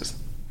experiences.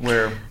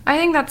 Where I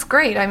think that's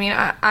great. I mean,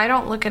 I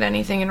don't look at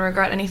anything and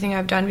regret anything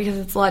I've done because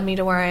it's led me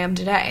to where I am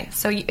today.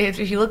 So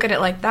if you look at it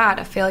like that,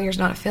 a failure is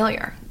not a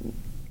failure.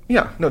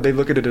 Yeah, no, they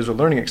look at it as a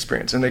learning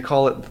experience, and they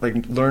call it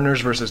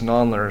learners versus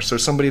non-learners. So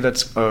somebody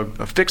that's a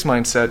fixed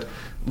mindset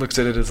looks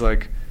at it as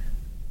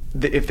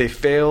if they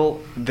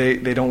fail, they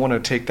don't want to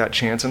take that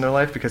chance in their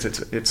life because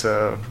it's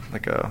a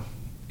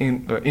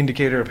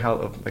indicator of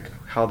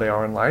how they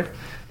are in life.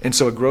 And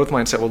so a growth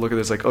mindset will look at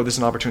it as this is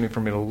an opportunity for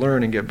me to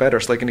learn and get better.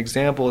 So an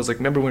example is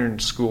remember when you're in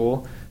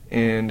school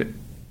and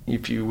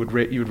if you would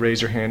you would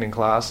raise your hand in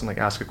class and like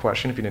ask a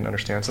question if you didn't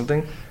understand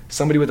something.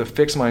 Somebody with a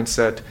fixed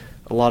mindset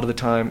a lot of the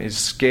time is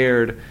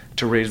scared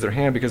to raise their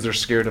hand because they're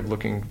scared of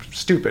looking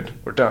stupid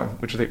or dumb,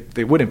 which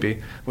they wouldn't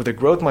be. With a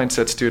growth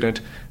mindset student,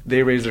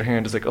 they raise their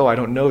hand as like, oh, I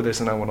don't know this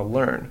and I want to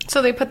learn.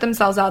 So they put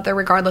themselves out there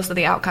regardless of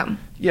the outcome.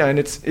 Yeah, and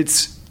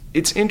it's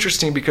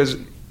interesting because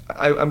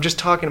I'm just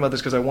talking about this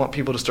because I want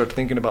people to start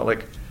thinking about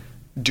like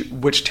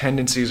which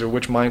tendencies or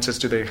which mindsets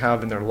do they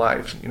have in their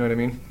life. You know what I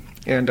mean?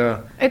 And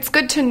it's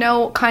good to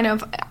know kind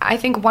of, I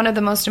think one of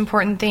the most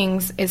important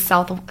things is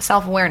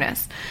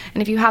self-awareness.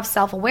 And if you have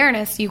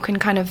self-awareness, you can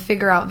kind of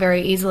figure out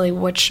very easily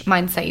which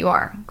mindset you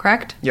are,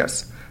 correct?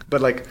 Yes.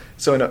 But like,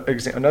 so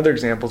another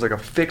example is like a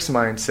fixed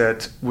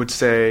mindset would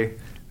say,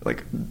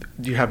 like,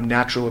 you have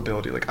natural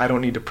ability. Like, I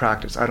don't need to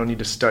practice. I don't need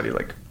to study.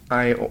 Like,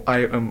 I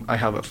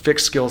have a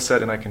fixed skill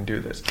set and I can do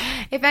this.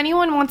 If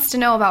anyone wants to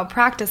know about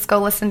practice,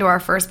 go listen to our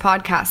first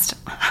podcast.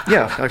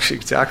 Yeah, actually,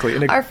 exactly.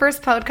 And our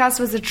first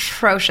podcast was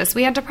atrocious.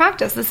 We had to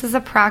practice. This is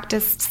a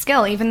practiced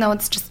skill, even though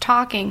it's just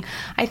talking.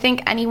 I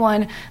think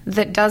anyone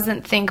that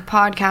doesn't think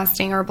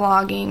podcasting or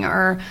blogging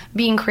or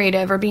being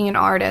creative or being an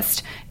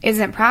artist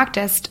isn't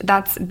practiced,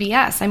 that's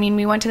BS. I mean,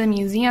 we went to the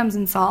museums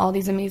and saw all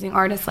these amazing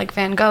artists like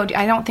Van Gogh.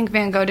 I don't think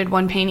Van Gogh did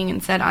one painting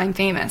and said, I'm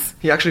famous.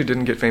 He actually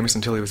didn't get famous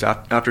until he was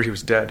after he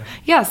was dead.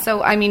 Yeah,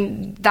 so I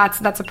mean that's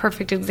a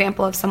perfect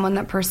example of someone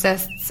that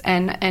persists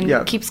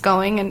and keeps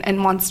going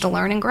and wants to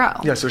learn and grow.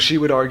 Yeah, so she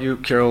would argue,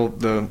 Carol,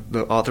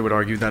 the author would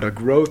argue that a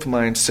growth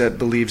mindset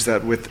believes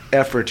that with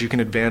effort you can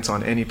advance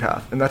on any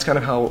path. And that's kind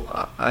of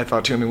how I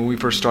thought too. I mean, when we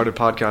first started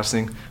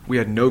podcasting, we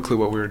had no clue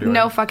what we were doing.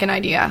 No fucking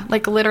idea.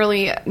 Like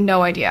literally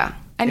no idea.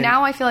 And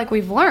now I feel like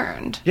we've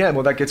learned. Yeah,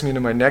 well, that gets me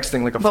into my next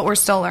thing. But we're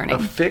still learning. A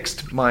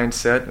fixed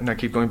mindset, and I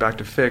keep going back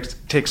to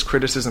fixed, takes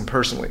criticism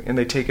personally, and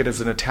they take it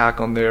as an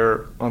attack on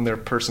their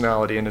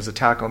personality and as an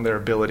attack on their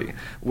ability.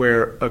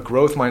 Where a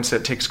growth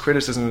mindset takes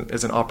criticism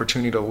as an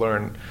opportunity to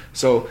learn.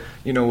 So,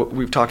 you know,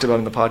 we've talked about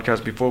in the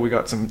podcast before, we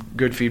got some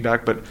good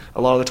feedback, but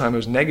a lot of the time it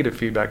was negative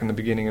feedback in the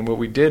beginning. And what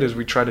we did is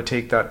we tried to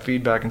take that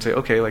feedback and say,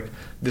 okay, like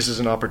this is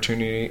an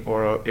opportunity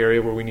or an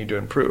area where we need to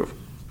improve.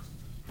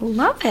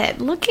 Love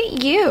it. Look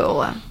at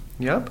you.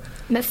 Yep.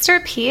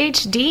 Mr.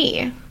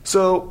 PhD.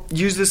 So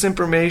use this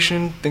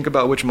information. Think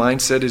about which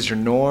mindset is your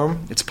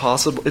norm. It's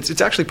possible.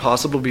 It's actually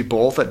possible to be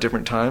both at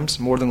different times.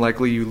 More than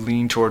likely you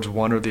lean towards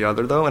one or the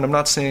other, though. And I'm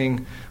not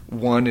saying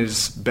one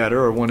is better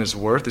or one is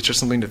worse. It's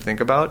just something to think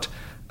about.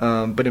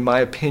 But in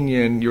my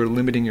opinion, you're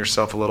limiting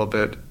yourself a little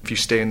bit if you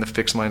stay in the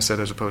fixed mindset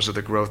as opposed to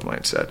the growth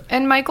mindset.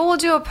 And Michael will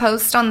do a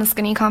post on the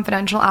Skinny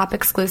Confidential app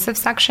exclusive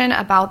section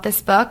about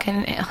this book,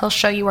 and he'll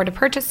show you where to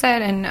purchase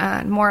it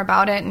and more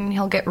about it, and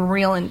he'll get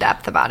real in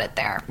depth about it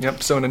there.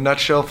 Yep. So in a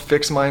nutshell,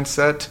 fixed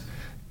mindset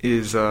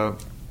is,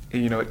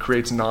 it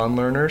creates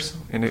non-learners,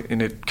 and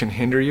it can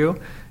hinder you.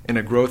 And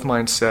a growth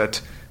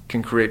mindset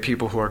can create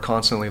people who are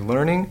constantly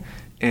learning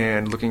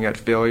and looking at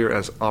failure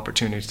as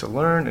opportunities to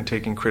learn and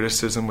taking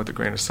criticism with a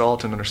grain of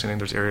salt and understanding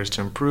there's areas to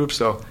improve.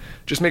 So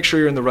just make sure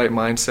you're in the right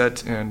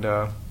mindset, and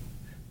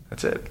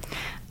that's it.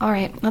 All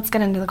right, let's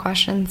get into the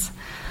questions.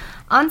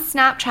 On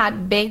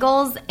Snapchat,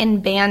 Bagels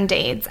and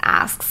Band-Aids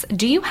asks,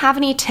 do you have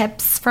any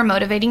tips for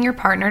motivating your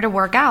partner to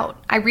work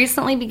out? I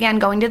recently began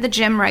going to the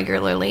gym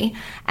regularly,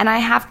 and I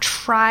have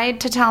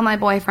tried to tell my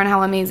boyfriend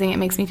how amazing it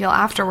makes me feel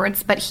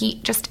afterwards, but he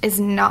just is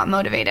not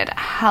motivated.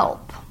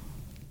 Help.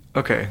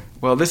 Okay,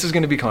 well, this is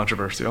going to be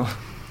controversial.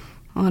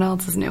 What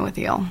else is new with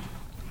you?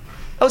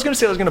 I was going to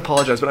say I was going to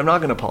apologize, but I'm not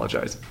going to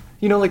apologize.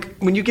 You know, like,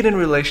 when you get in a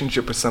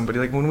relationship with somebody,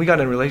 like, when we got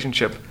in a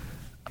relationship,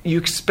 you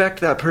expect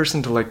that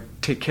person to, like,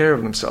 take care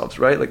of themselves,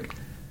 right? Like,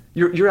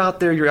 you're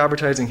out there, you're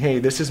advertising, hey,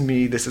 this is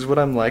me, this is what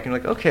I'm like, and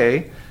you're like,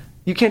 okay,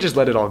 you can't just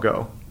let it all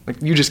go.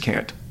 Like, you just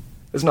can't.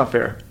 It's not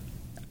fair.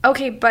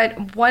 Okay,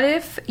 but what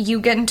if you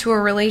get into a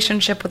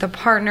relationship with a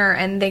partner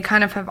and they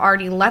kind of have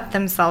already let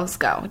themselves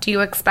go? Do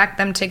you expect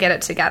them to get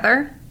it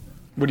together?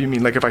 What do you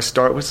mean? Like if I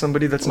start with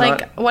somebody that's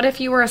like, not... what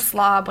if you were a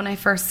slob when I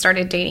first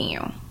started dating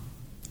you?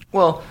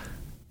 Well,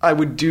 I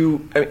would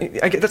do...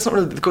 that's not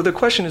really... The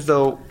question is,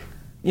 though,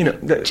 you know...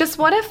 Just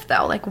what if,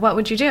 though? Like, what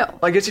would you do?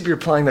 I guess if you're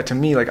applying that to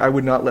me, like, I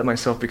would not let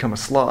myself become a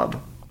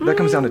slob. That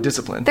comes down to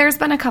discipline. There's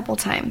been a couple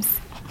times.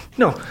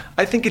 No,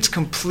 I think it's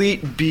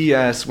complete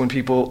BS when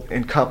people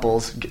in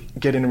couples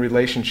get in a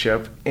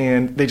relationship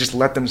and they just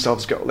let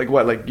themselves go. Like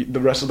what? Like the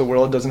rest of the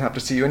world doesn't have to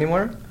see you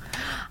anymore?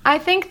 I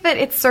think that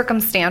it's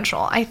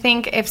circumstantial. I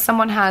think if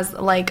someone has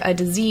like a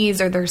disease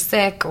or they're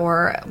sick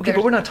or... Okay,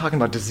 but we're not talking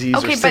about disease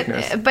or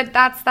sickness. But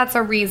that's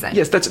a reason.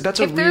 Yes, that's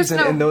a reason,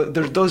 and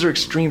those are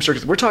extreme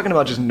circumstances. We're talking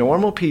about just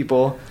normal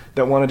people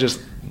that want to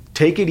just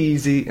take it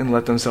easy and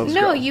let themselves go.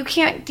 No, you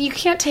can't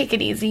take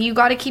it easy. You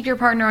got to keep your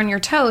partner on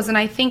your toes, and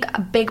I think a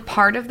big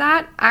part of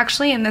that,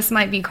 actually, and this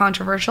might be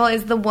controversial,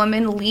 is the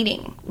woman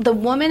leading. The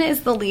woman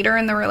is the leader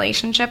in the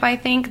relationship, I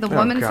think. The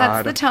woman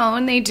sets the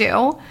tone. They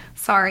do.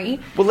 Sorry.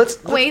 Well,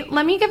 let's wait,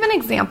 let me give an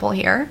example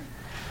here.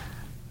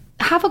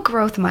 Have a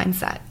growth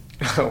mindset.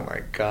 Oh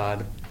my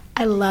God.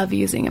 I love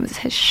using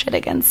his shit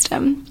against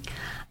him.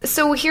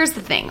 So here's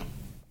the thing.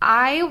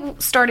 I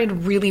started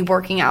really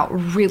working out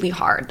really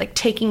hard, like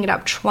taking it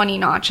up 20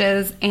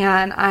 notches,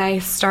 and I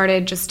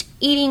started just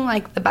eating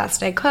like the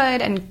best I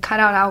could and cut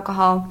out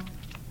alcohol.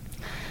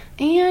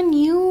 And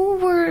you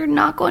were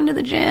not going to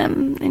the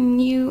gym, and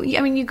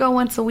you go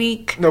once a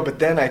week. No, but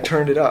then I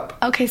turned it up.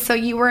 Okay, so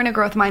you were in a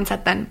growth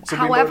mindset then. So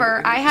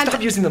However, I had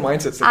stop using the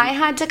mindset stuff. I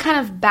had to kind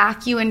of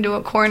back you into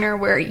a corner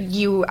where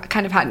you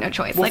kind of had no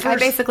choice. Well, I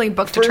basically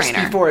booked a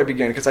trainer. Before I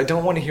begin, because I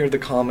don't want to hear the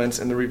comments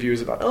and the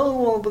reviews about,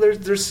 but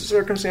there's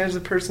circumstances,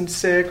 the person's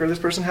sick, or this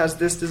person has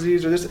this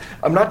disease, or this.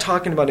 I'm not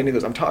talking about any of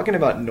those. I'm talking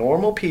about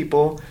normal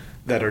people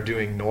that are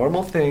doing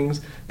normal things,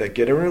 that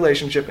get in a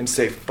relationship and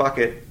say, fuck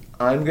it,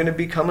 I'm going to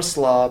become a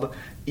slob,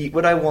 eat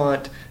what I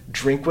want,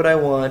 drink what I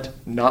want,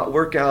 not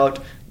work out,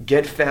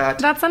 get fat.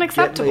 That's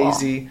unacceptable. Get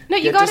lazy. No,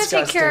 you got to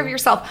take care of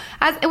yourself.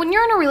 When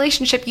you're in a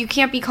relationship, you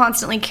can't be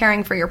constantly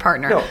caring for your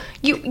partner. No.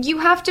 You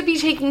have to be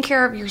taking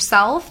care of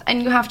yourself,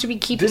 and you have to be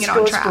keeping it on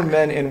track. This goes for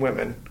men and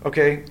women,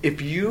 okay?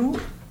 If you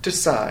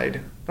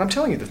decide, I'm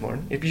telling you this,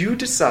 Lauren, if you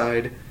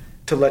decide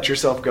to let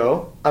yourself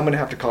go, I'm going to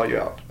have to call you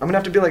out. I'm going to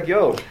have to be like,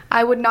 yo.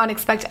 I would not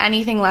expect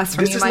anything less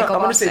from you, Michael.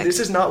 I'm going to say, this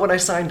is not what I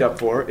signed up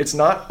for. It's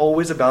not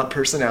always about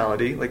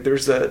personality. Like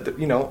there's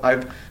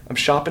I'm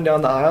shopping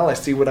down the aisle. I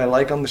see what I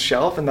like on the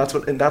shelf, and that's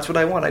what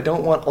I want. I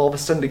don't want all of a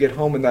sudden to get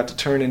home and that to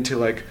turn into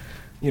like,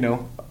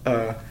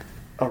 a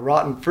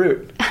rotten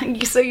fruit.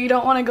 So you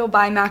don't want to go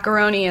buy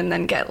macaroni and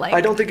then get like...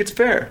 I don't think it's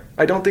fair.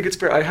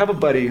 I have a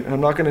buddy, and I'm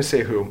not going to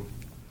say who.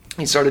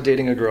 He started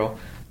dating a girl.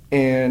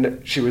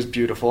 And she was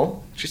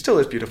beautiful. She still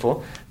is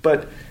beautiful.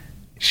 But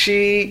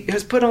she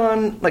has put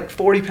on like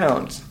 40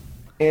 pounds.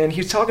 And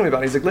he's talking to me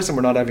about it. He's like, listen,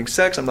 we're not having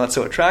sex. I'm not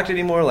so attracted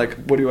anymore. Like,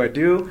 what do I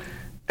do?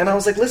 And I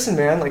was like, listen,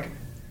 man, like,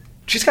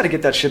 she's got to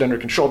get that shit under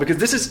control. Because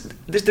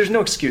there's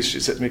no excuse.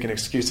 She's making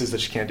excuses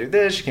that she can't do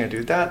this, she can't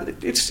do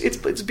that. It's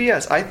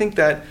BS. I think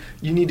that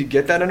you need to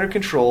get that under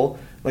control.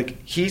 Like,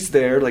 he's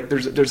there. Like,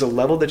 there's a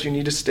level that you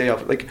need to stay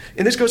up. Like,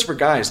 and this goes for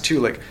guys, too.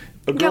 Like,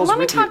 let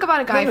me talk about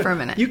a guy for a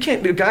minute. You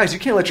can't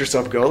let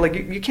yourself go. Like,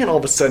 you can't all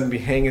of a sudden be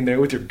hanging there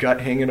with your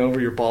gut hanging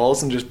over your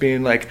balls and just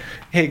being like,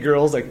 hey,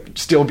 girls, like,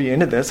 still be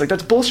into this. Like,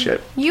 that's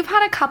bullshit. You've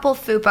had a couple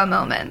fupa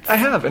moments. I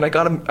have, and I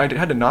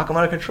had to knock them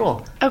out of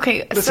control.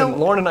 Okay, listen,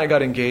 Lauren and I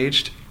got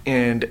engaged,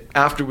 and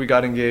after we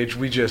got engaged,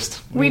 we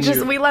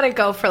let it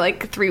go for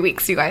like 3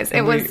 weeks, you guys.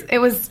 It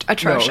was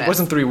atrocious. No, it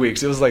wasn't 3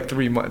 weeks. It was like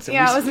 3 months. And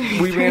yeah,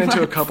 we ran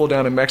into a couple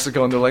down in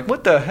Mexico, and they're like,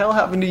 what the hell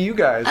happened to you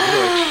guys? We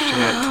were like,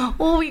 shit.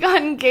 Well, we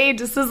got engaged.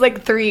 This was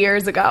like 3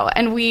 years ago,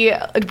 and we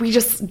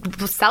just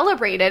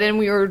celebrated, and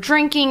we were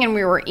drinking, and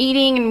we were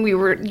eating, and we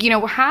were,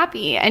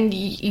 happy, and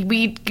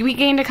we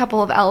gained a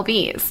couple of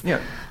lbs. Yeah.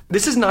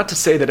 This is not to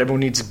say that everyone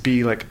needs to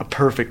be like a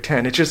perfect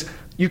 10. It's just,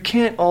 you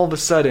can't all of a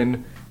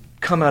sudden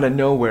come out of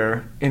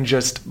nowhere and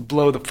just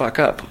blow the fuck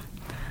up.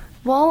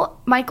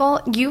 Well, Michael,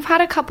 you've had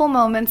a couple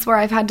moments where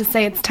I've had to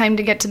say it's time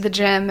to get to the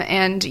gym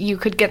and you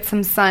could get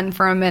some sun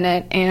for a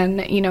minute and,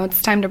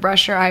 it's time to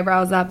brush your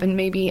eyebrows up and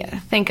maybe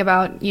think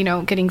about,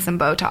 getting some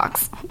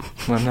Botox.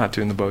 Well, I'm not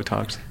doing the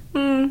Botox.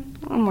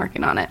 I'm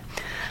working on it.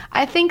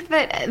 I think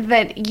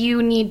that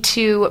you need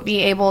to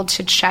be able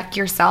to check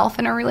yourself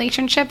in a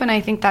relationship, and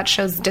I think that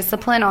shows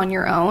discipline on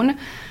your own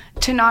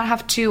to not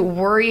have to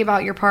worry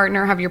about your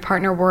partner, have your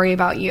partner worry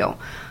about you.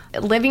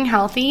 Living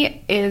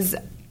healthy is,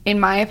 in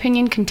my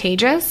opinion,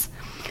 contagious.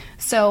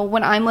 So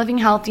when I'm living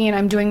healthy and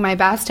I'm doing my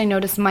best, I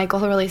notice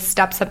Michael really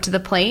steps up to the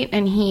plate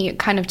and he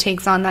kind of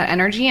takes on that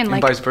energy. And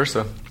vice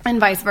versa.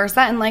 And vice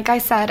versa. And like I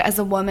said, as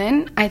a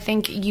woman, I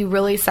think you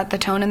really set the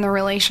tone in the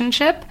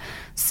relationship.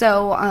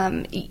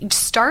 So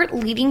start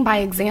leading by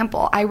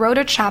example. I wrote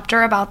a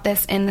chapter about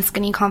this in the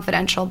Skinny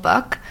Confidential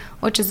book,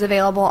 which is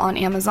available on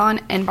Amazon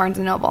and Barnes &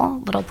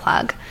 Noble, little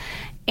plug.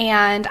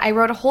 And I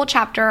wrote a whole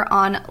chapter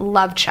on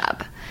Love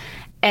Chub.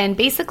 And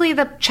basically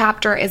the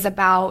chapter is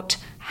about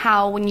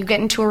how when you get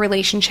into a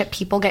relationship,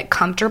 people get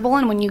comfortable.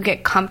 And when you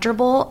get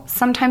comfortable,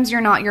 sometimes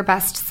you're not your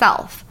best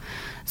self.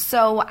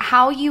 So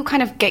how you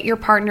kind of get your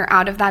partner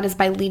out of that is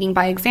by leading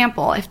by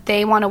example. If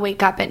they want to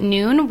wake up at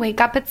noon, wake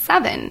up at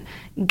 7.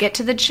 Get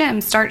to the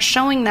gym. Start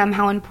showing them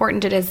how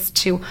important it is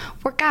to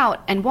work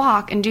out and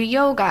walk and do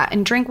yoga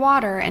and drink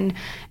water and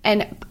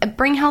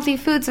bring healthy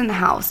foods in the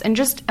house and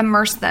just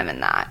immerse them in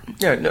that.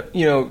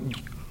 Yeah,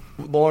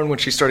 Lauren, when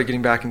she started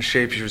getting back in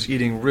shape, she was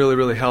eating really,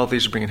 really healthy.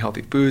 She was bringing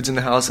healthy foods in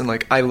the house.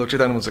 And, I looked at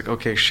that and was like,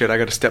 okay, shit, I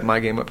got to step my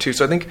game up, too.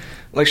 So I think,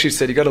 like she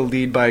said, you got to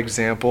lead by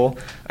example.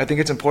 I think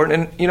it's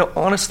important. And,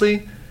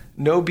 honestly,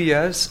 no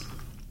BS.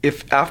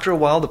 If after a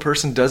while the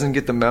person doesn't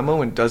get the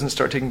memo and doesn't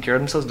start taking care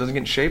of themselves, doesn't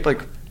get in shape,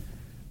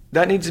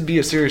 that needs to be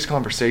a serious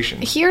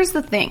conversation. Here's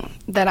the thing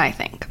that I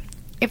think.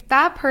 If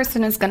that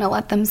person is going to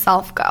let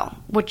themselves go,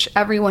 which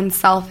everyone's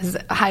self is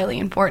highly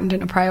important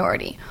and a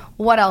priority,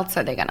 what else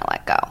are they going to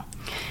let go?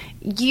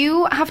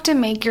 You have to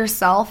make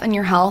yourself and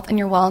your health and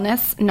your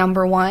wellness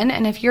number one.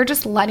 And if you're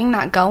just letting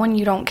that go and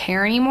you don't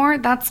care anymore,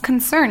 that's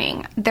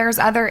concerning. There's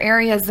other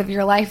areas of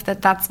your life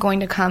that's going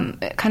to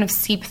kind of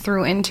seep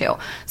through into.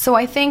 So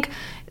I think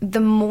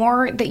the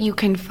more that you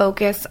can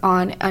focus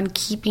on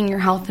keeping your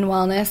health and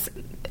wellness,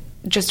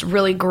 just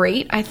really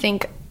great, I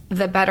think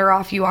the better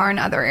off you are in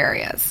other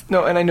areas.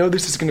 No, and I know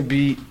this is going to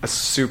be a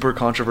super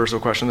controversial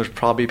question. There's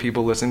probably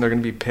people listening, they're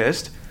going to be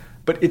pissed.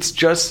 But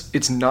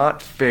it's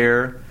not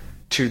fair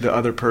to the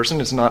other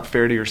person. It's not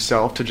fair to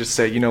yourself to just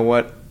say, you know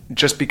what,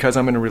 just because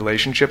I'm in a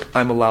relationship,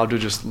 I'm allowed to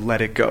just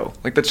let it go.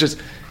 Like,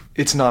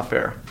 it's not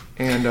fair.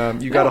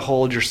 And you got to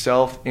hold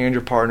yourself and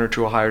your partner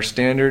to a higher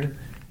standard.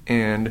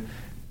 And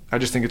I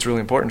just think it's really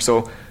important.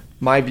 So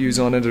my views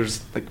on it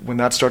is, like, when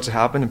that starts to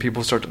happen and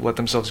people start to let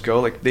themselves go,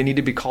 like, they need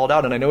to be called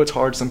out. And I know it's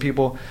hard. Some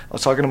people, I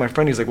was talking to my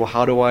friend, he's like, well,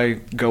 how do I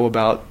go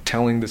about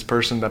telling this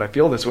person that I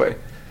feel this way?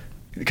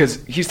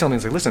 Because he's telling me,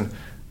 he's like, listen,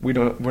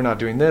 we're not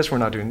doing this, we're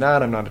not doing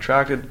that, I'm not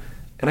attracted.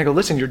 And I go,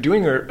 listen, you're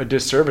doing her a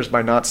disservice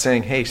by not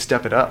saying, hey,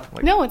 step it up.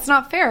 Like, no, it's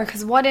not fair,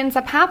 because what ends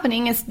up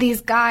happening is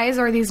these guys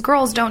or these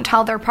girls don't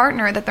tell their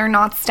partner that they're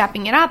not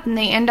stepping it up, and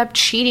they end up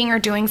cheating or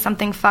doing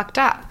something fucked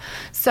up.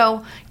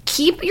 So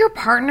keep your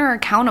partner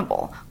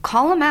accountable.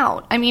 Call them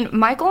out. I mean,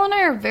 Michael and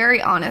I are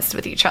very honest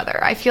with each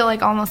other. I feel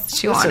like almost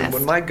too honest.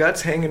 When my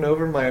gut's hanging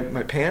over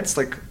my pants,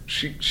 like,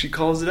 she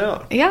calls it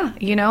out. Yeah,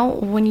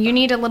 when you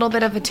need a little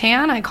bit of a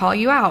tan, I call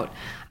you out.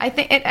 I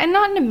think, and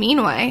not in a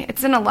mean way,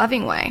 it's in a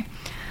loving way.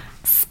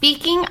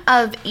 Speaking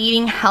of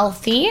eating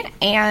healthy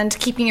and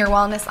keeping your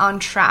wellness on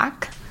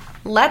track,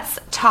 let's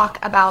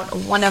talk about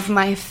one of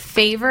my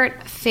favorite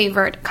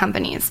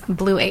companies,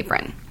 Blue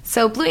Apron.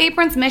 So Blue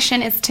Apron's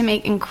mission is to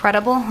make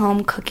incredible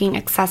home cooking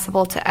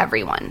accessible to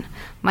everyone.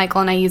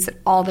 Michael and I use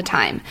it all the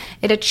time.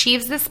 It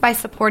achieves this by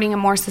supporting a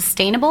more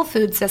sustainable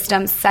food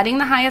system, setting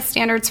the highest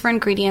standards for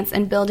ingredients,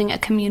 and building a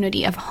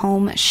community of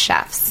home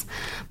chefs.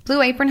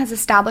 Blue Apron has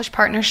established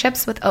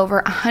partnerships with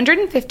over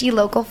 150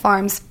 local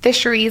farms,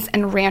 fisheries,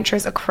 and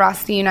ranchers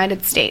across the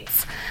United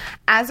States.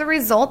 As a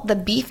result, the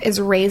beef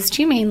is raised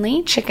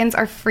humanely, chickens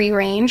are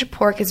free-range,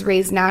 pork is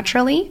raised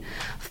naturally,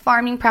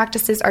 farming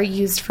practices are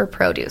used for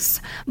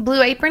produce.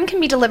 Blue Apron can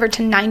be delivered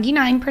to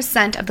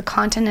 99% of the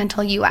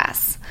continental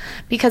U.S.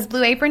 Because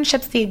Blue Apron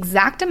ships the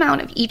exact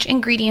amount of each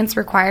ingredient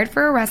required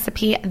for a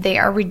recipe, they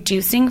are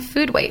reducing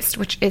food waste,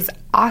 which is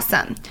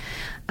awesome.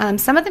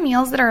 Some of the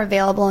meals that are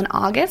available in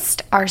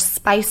August are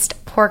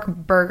spiced pork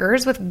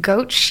burgers with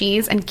goat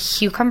cheese and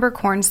cucumber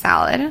corn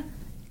salad.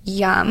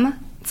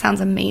 Yum.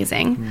 Sounds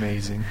amazing.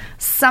 Amazing.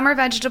 Summer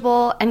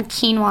vegetable and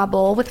quinoa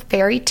bowl with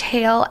fairy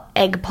tale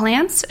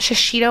eggplants,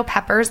 shishito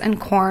peppers, and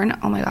corn.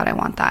 Oh my God, I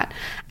want that.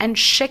 And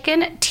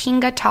chicken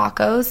tinga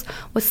tacos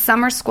with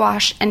summer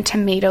squash and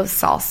tomato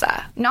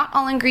salsa. Not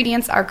all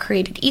ingredients are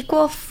created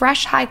equal.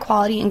 Fresh,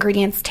 high-quality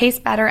ingredients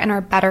taste better and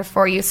are better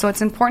for you, so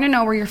it's important to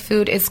know where your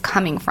food is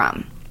coming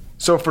from.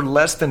 So for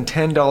less than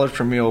 $10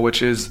 per meal,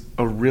 which is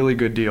a really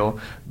good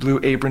deal, Blue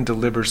Apron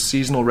delivers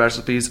seasonal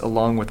recipes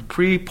along with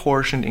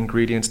pre-portioned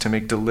ingredients to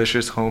make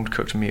delicious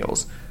home-cooked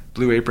meals.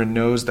 Blue Apron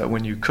knows that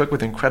when you cook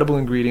with incredible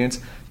ingredients,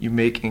 you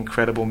make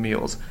incredible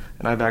meals.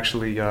 And I've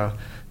actually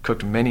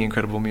cooked many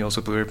incredible meals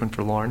with Blue Apron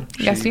for Lauren.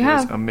 Yes, you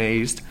have. She was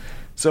amazed.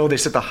 So they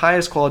set the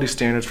highest quality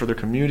standards for their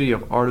community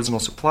of artisanal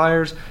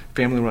suppliers,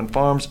 family-run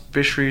farms,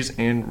 fisheries,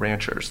 and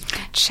ranchers.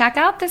 Check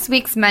out this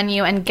week's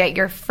menu and get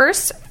your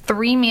first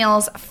 3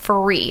 meals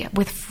free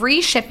with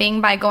free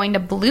shipping by going to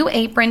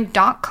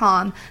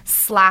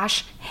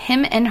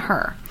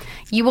blueapron.com/himandher.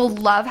 You will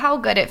love how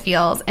good it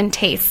feels and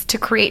tastes to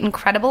create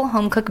incredible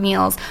home-cooked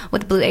meals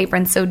with Blue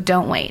Apron, so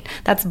don't wait.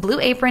 That's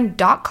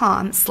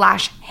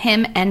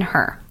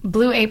blueapron.com/himandher.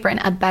 Blue Apron,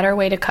 a better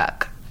way to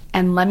cook.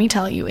 And let me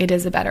tell you, it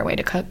is a better way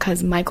to cook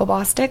because Michael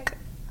Bostic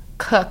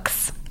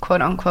cooks,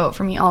 quote unquote,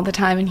 for me all the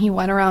time, and he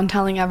went around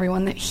telling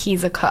everyone that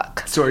he's a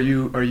cook. So are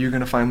you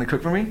going to finally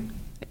cook for me?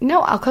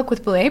 No, I'll cook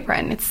with Blue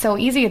Apron. It's so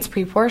easy. It's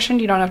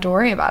pre-portioned. You don't have to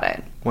worry about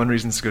it. One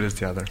reason's as good as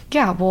the other.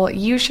 Yeah, well,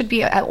 you should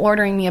be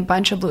ordering me a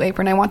bunch of Blue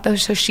Apron. I want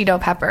those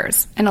shishito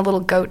peppers and a little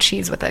goat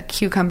cheese with a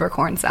cucumber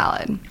corn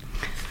salad.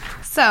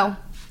 So,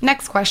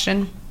 next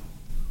question.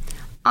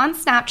 On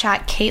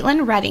Snapchat,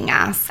 Caitlin Redding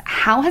asks,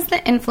 how has the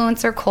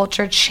influencer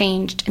culture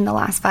changed in the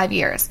last 5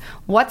 years?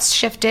 What's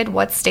shifted?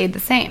 What's stayed the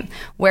same?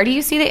 Where do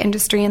you see the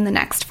industry in the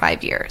next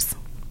 5 years?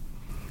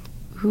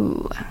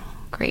 Ooh,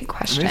 great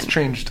question. I mean, it's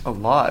changed a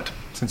lot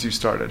since you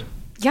started.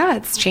 Yeah,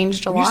 it's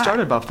changed a lot. You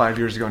started about 5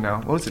 years ago now.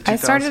 What was it, 2000? I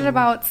started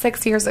about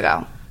 6 years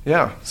ago.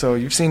 Yeah, so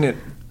you've seen it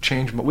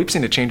change. We've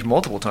seen it change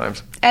multiple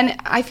times. And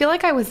I feel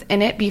like I was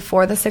in it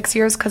before the 6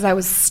 years because I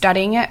was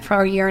studying it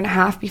for a year and a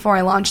half before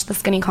I launched the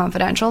Skinny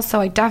Confidential. So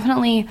I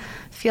definitely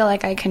feel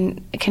like I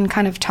can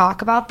kind of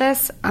talk about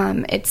this.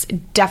 It's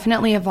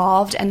definitely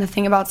evolved. And the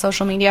thing about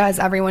social media, as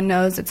everyone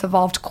knows, it's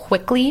evolved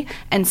quickly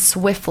and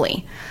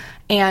swiftly.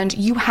 And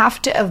you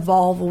have to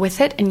evolve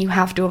with it, and you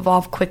have to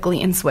evolve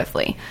quickly and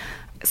swiftly.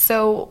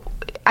 So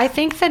I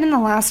think that in the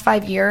last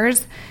 5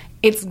 years,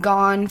 it's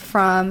gone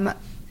from...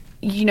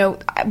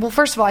 well,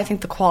 first of all, I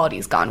think the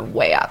quality's gone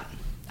way up.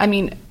 I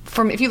mean,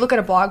 if you look at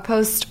a blog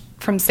post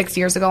from 6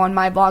 years ago on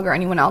my blog or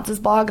anyone else's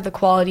blog, the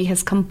quality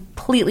has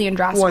completely and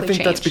drastically changed. Well, I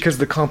think that's because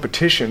the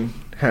competition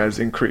has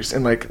increased,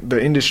 and like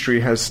the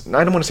industry has,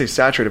 I don't want to say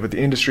saturated, but the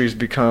industry has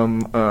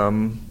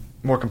become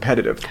more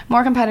competitive.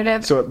 More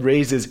competitive. So it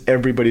raises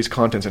everybody's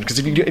content. Because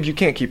if you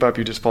can't keep up,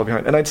 you just fall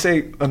behind. And I'd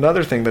say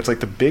another thing that's like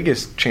the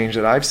biggest change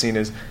that I've seen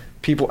is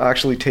people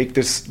actually take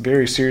this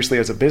very seriously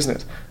as a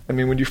business. I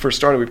mean, when you first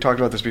started, we've talked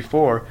about this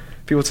before,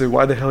 people would say,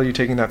 why the hell are you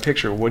taking that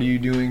picture? What are you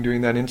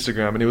doing that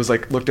Instagram? And it was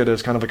like looked at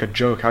as kind of like a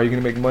joke. How are you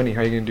going to make money?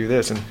 How are you going to do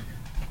this? And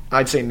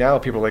I'd say now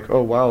people are like,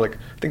 oh, wow. Like,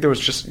 I think there was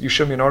just, you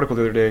showed me an article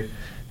the other day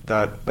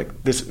that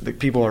like this, like,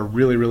 people are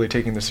really, really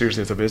taking this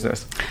seriously as a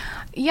business.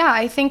 Yeah,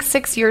 I think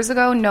 6 years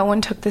ago, no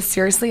one took this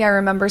seriously. I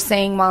remember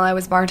saying while I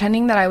was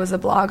bartending that I was a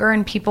blogger,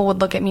 and people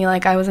would look at me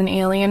like I was an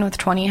alien with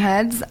 20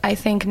 heads. I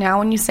think now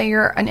when you say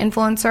you're an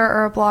influencer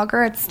or a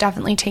blogger, it's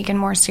definitely taken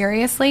more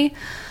seriously.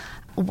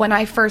 When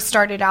I first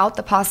started out,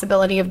 the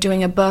possibility of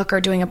doing a book or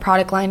doing a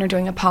product line or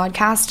doing a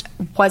podcast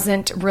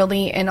wasn't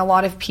really in a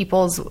lot of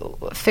people's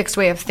fixed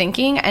way of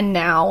thinking. And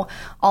now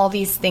all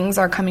these things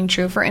are coming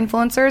true for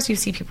influencers. You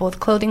see people with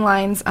clothing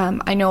lines.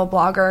 I know a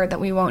blogger that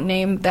we won't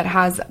name that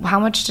has,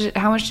 how much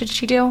did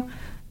she do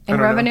in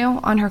revenue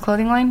on her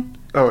clothing line?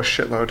 Oh, a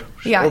shitload.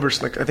 Yeah. Over,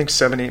 like, I think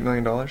 $7-8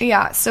 million.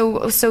 Yeah. So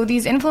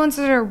these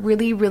influencers are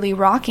really, really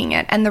rocking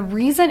it. And the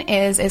reason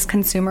is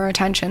consumer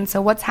attention.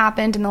 So what's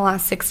happened in the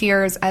last 6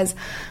 years, as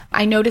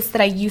I noticed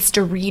that I used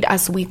to read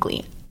Us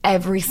Weekly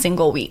every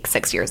single week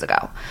 6 years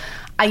ago.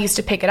 I used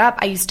to pick it up.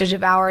 I used to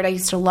devour it. I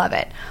used to love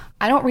it.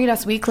 I don't read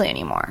Us Weekly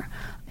anymore.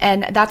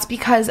 And that's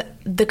because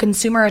the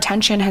consumer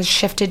attention has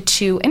shifted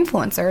to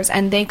influencers,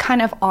 and they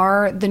kind of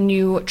are the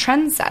new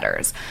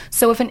trendsetters.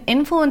 So if an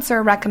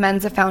influencer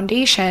recommends a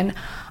foundation,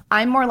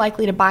 I'm more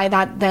likely to buy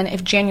that than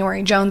if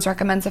January Jones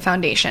recommends a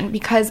foundation,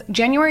 because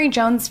January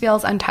Jones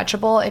feels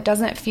untouchable. It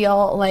doesn't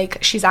feel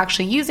like she's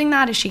actually using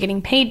that. Is she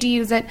getting paid to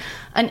use it?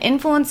 An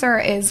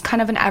influencer is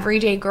kind of an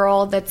everyday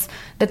girl that's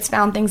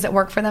found things that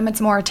work for them. It's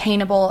more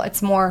attainable.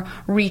 It's more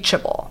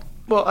reachable.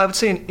 Well, I would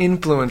say an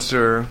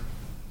influencer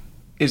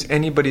is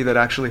anybody that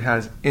actually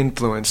has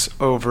influence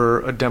over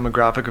a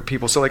demographic of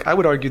people. So, like, I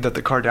would argue that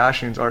the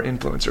Kardashians are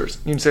influencers.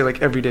 You can say,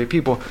 like, everyday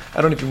people.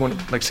 I don't know if you want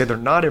to, like, say they're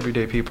not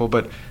everyday people,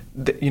 but,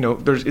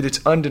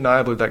 it's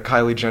undeniable that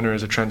Kylie Jenner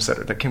is a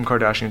trendsetter, that Kim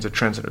Kardashian is a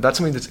trendsetter. That's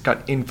something that's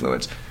got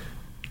influence.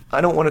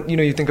 I don't want to,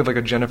 you think of, like,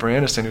 a Jennifer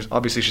Aniston, who's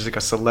obviously she's like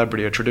a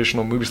celebrity, a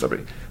traditional movie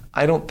celebrity.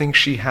 I don't think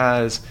she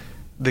has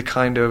the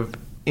kind of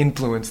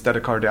influence that a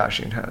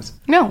Kardashian has.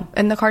 No,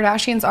 and the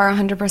Kardashians are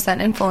 100%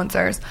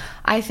 influencers.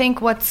 I think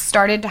what's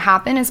started to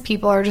happen is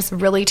people are just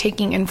really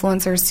taking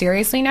influencers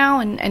seriously now,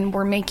 and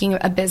we're making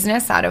a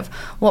business out of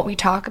what we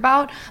talk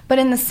about. But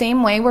in the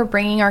same way, we're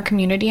bringing our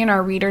community and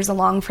our readers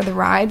along for the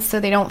ride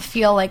so they don't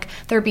feel like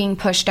they're being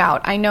pushed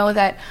out. I know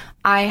that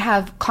I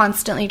have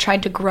constantly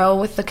tried to grow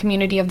with the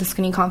community of the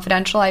Skinny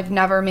Confidential. I've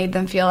never made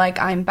them feel like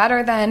I'm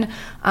better than,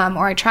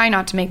 or I try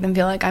not to make them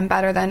feel like I'm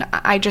better than.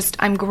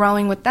 I'm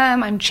growing with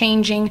them, I'm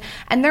changing,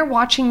 and they're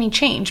watching me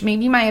change.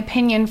 Maybe my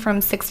opinion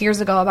from 6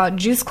 years ago about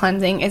juice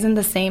cleansing isn't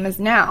the same as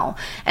now.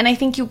 And I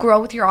think you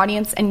grow with your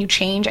audience and you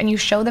change and you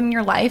show them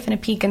your life and a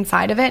peek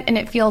inside of it, and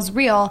it feels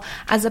real,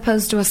 as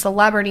opposed to a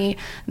celebrity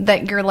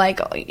that you're like,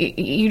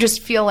 you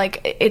just feel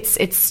like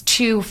it's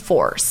too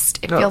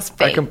forced. It feels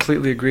fake. I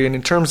completely agree. And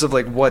in terms of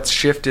like what's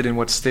shifted and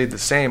what's stayed the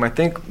same, I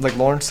think, like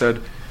Lauren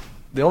said,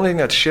 the only thing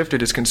that's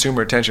shifted is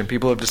consumer attention.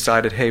 People have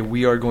decided, hey,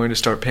 we are going to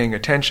start paying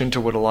attention to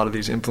what a lot of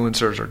these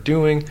influencers are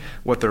doing,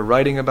 what they're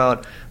writing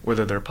about,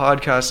 whether they're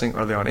podcasting,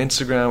 are they on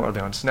Instagram, are they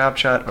on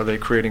Snapchat, are they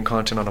creating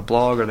content on a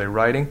blog, are they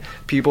writing?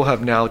 People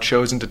have now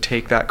chosen to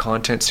take that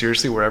content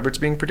seriously wherever it's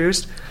being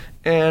produced.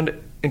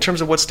 And in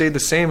terms of what stayed the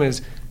same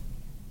is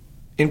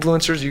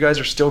influencers, you guys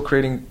are still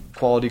creating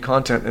quality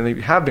content, and they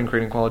have been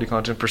creating quality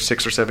content for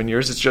 6 or 7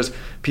 years. It's just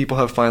people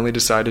have finally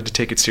decided to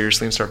take it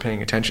seriously and start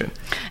paying attention.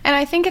 And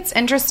I think it's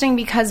interesting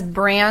because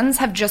brands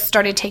have just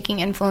started taking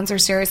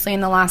influencers seriously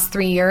in the last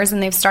 3 years,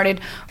 and they've started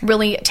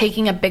really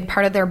taking a big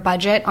part of their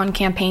budget on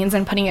campaigns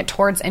and putting it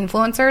towards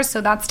influencers.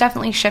 So that's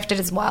definitely shifted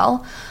as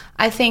well.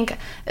 I think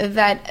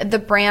that the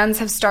brands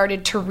have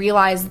started to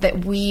realize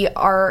that we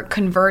are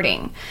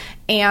converting.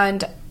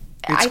 And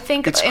I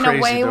think it's in crazy,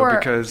 a way though,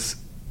 because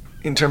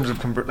in terms of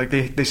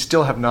they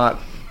still have not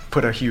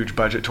put a huge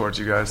budget towards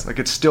you guys. Like,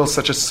 it's still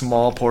such a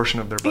small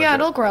portion of their budget. Yeah,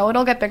 it'll grow,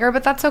 it'll get bigger,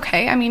 but that's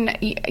okay. I mean,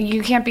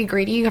 you can't be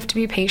greedy. You have to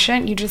be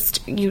patient. You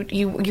just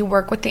you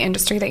work with the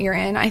industry that you're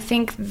in. I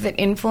think that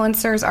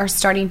influencers are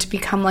starting to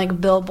become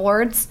like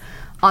billboards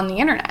on the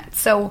internet.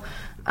 So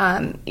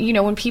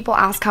when people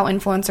ask how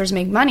influencers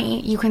make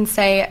money, you can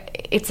say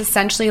it's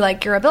essentially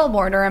like you're a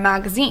billboard or a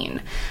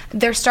magazine.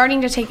 They're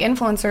starting to take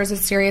influencers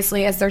as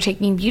seriously as they're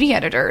taking beauty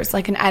editors,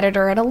 like an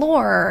editor at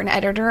Allure or an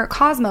editor at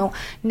Cosmo.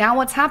 Now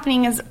what's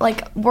happening is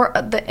like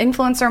the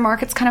influencer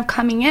market's kind of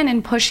coming in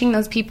and pushing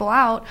those people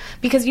out,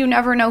 because you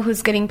never know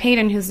who's getting paid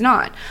and who's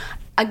not.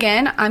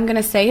 Again, I'm going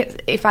to say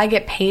if I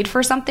get paid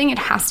for something, it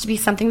has to be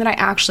something that I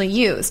actually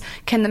use.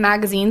 Can the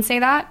magazine say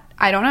that?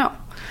 I don't know.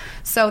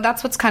 So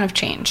that's what's kind of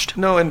changed.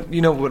 No, and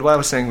what I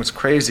was saying was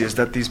crazy is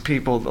that these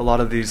people, a lot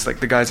of these, like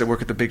the guys that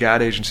work at the big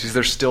ad agencies,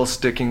 they're still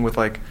sticking with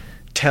like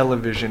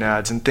television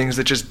ads and things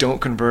that just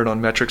don't convert on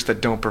metrics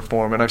that don't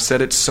perform. And I've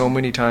said it so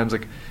many times,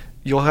 like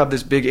you'll have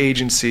this big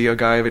agency, a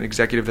guy, an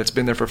executive that's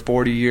been there for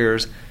 40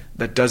 years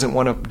that doesn't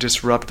want to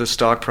disrupt the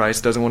stock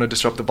price, doesn't want to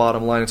disrupt the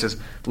bottom line, and says,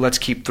 let's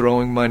keep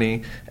throwing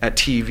money at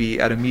TV,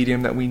 at a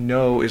medium that we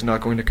know is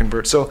not going to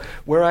convert. So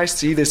where I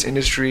see this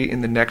industry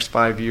in the next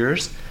 5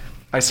 years,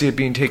 I see it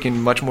being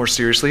taken much more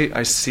seriously.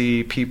 I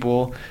see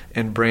people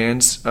and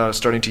brands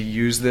starting to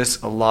use this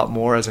a lot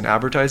more as an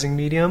advertising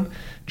medium,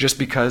 just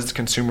because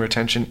consumer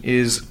attention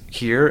is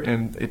here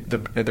and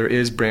there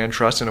is brand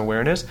trust and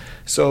awareness.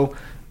 So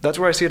that's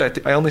where I see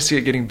it. I only see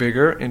it getting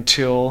bigger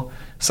until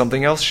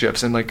something else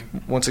shifts. And like,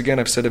 once again,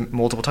 I've said it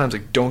multiple times,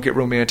 like, don't get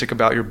romantic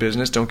about your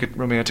business. Don't get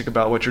romantic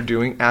about what you're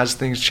doing. As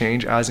things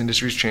change, as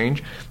industries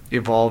change,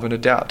 evolve and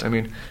adapt. I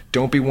mean,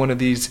 don't be one of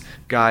these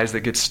guys that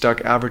gets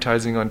stuck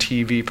advertising on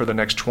TV for the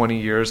next 20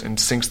 years and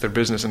sinks their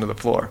business into the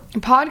floor.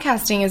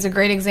 Podcasting is a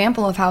great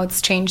example of how it's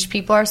changed.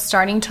 People are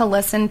starting to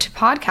listen to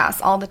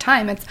podcasts all the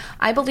time.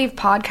 I believe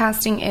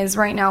podcasting is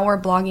right now where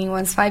blogging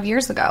was 5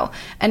 years ago.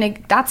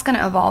 And that's going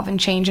to evolve and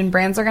change, and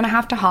brands are going to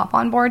have to hop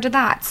on board to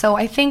that. So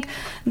I think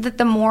that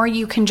the more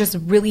you can just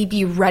really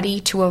be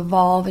ready to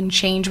evolve and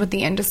change with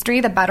the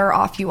industry, the better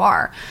off you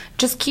are.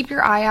 Just keep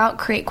your eye out,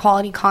 create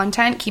quality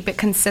content, keep it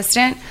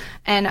consistent,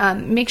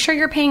 and make sure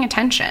you're paying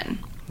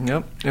attention.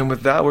 Yep. And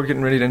with that, we're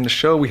getting ready to end the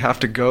show. We have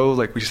to go,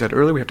 like we said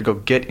earlier, we have to go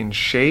get in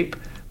shape.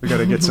 We got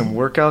to get some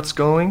workouts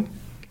going.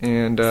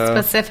 And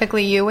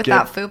specifically you with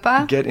that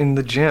fupa? Get in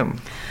the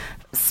gym.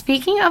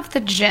 Speaking of the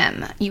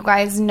gym, you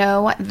guys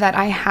know that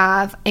I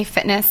have a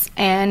fitness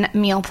and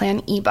meal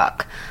plan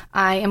ebook.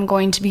 I am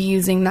going to be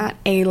using that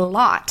a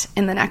lot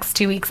in the next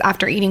 2 weeks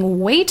after eating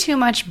way too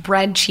much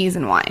bread, cheese,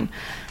 and wine.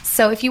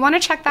 So if you want to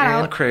check that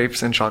out... And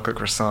crepes and chocolate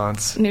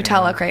croissants.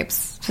 Nutella crepes,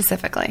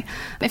 specifically.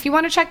 If you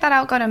want to check that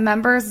out, go to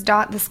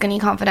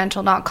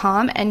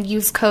members.theskinnyconfidential.com and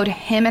use code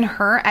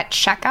HIMANDHER at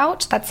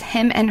checkout. That's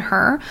him and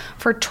her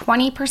for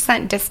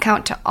 20%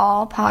 discount to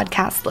all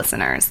podcast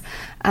listeners.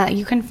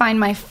 You can find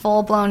my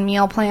full-blown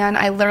meal plan.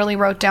 I literally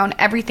wrote down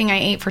everything I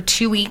ate for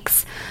 2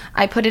 weeks.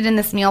 I put it in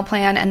this meal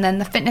plan, and then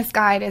the fitness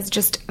guide is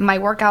just my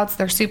workouts.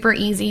 They're super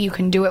easy. You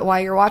can do it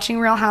while you're watching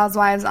Real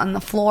Housewives, on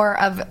the floor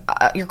of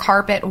your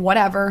carpet,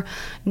 whatever.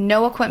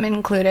 No equipment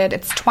included.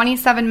 It's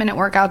 27-minute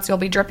workouts. You'll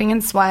be dripping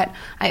in sweat.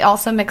 I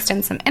also mixed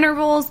in some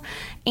intervals,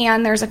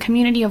 and there's a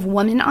community of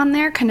women on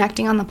there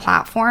connecting on the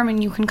platform,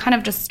 and you can kind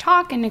of just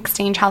talk and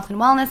exchange health and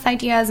wellness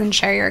ideas and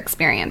share your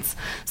experience.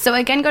 So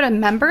again, go to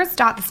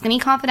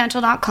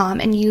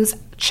members.theskinnyconfidential.com and use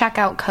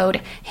checkout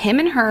code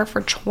HIMANDHER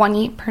for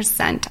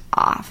 20%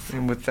 off.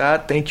 And with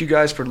that, thank you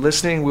guys for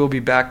listening. We'll be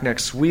back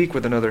next week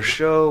with another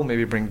show.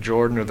 Maybe bring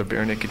Jordan or the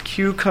Bare Naked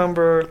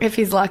Cucumber. If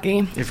he's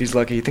lucky. If he's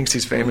lucky. He thinks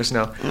he's famous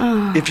now.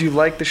 If you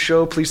like the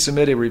show, please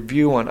submit a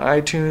review on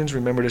iTunes.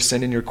 Remember to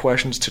send in your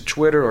questions to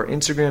Twitter or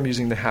Instagram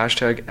using the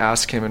hashtag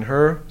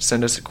AskHimandHer.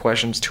 Send us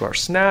questions to our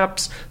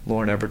snaps,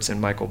 Lauren Everts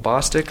and Michael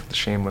Bostic, the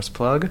shameless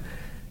plug.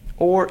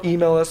 Or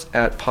email us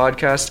at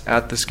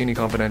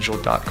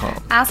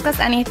podcast@theskinnyconfidential.com. Ask us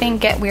anything,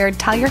 get weird,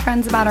 tell your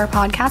friends about our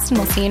podcast, and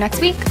we'll see you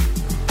next week.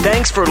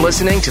 Thanks for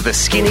listening to The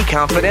Skinny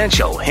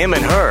Confidential, Him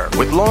and Her,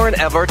 with Lauren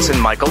Everts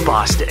and Michael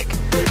Bostic.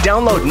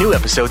 Download new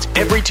episodes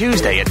every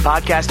Tuesday at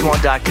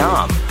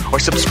podcastone.com or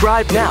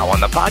subscribe now on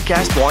the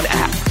Podcast One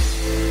app.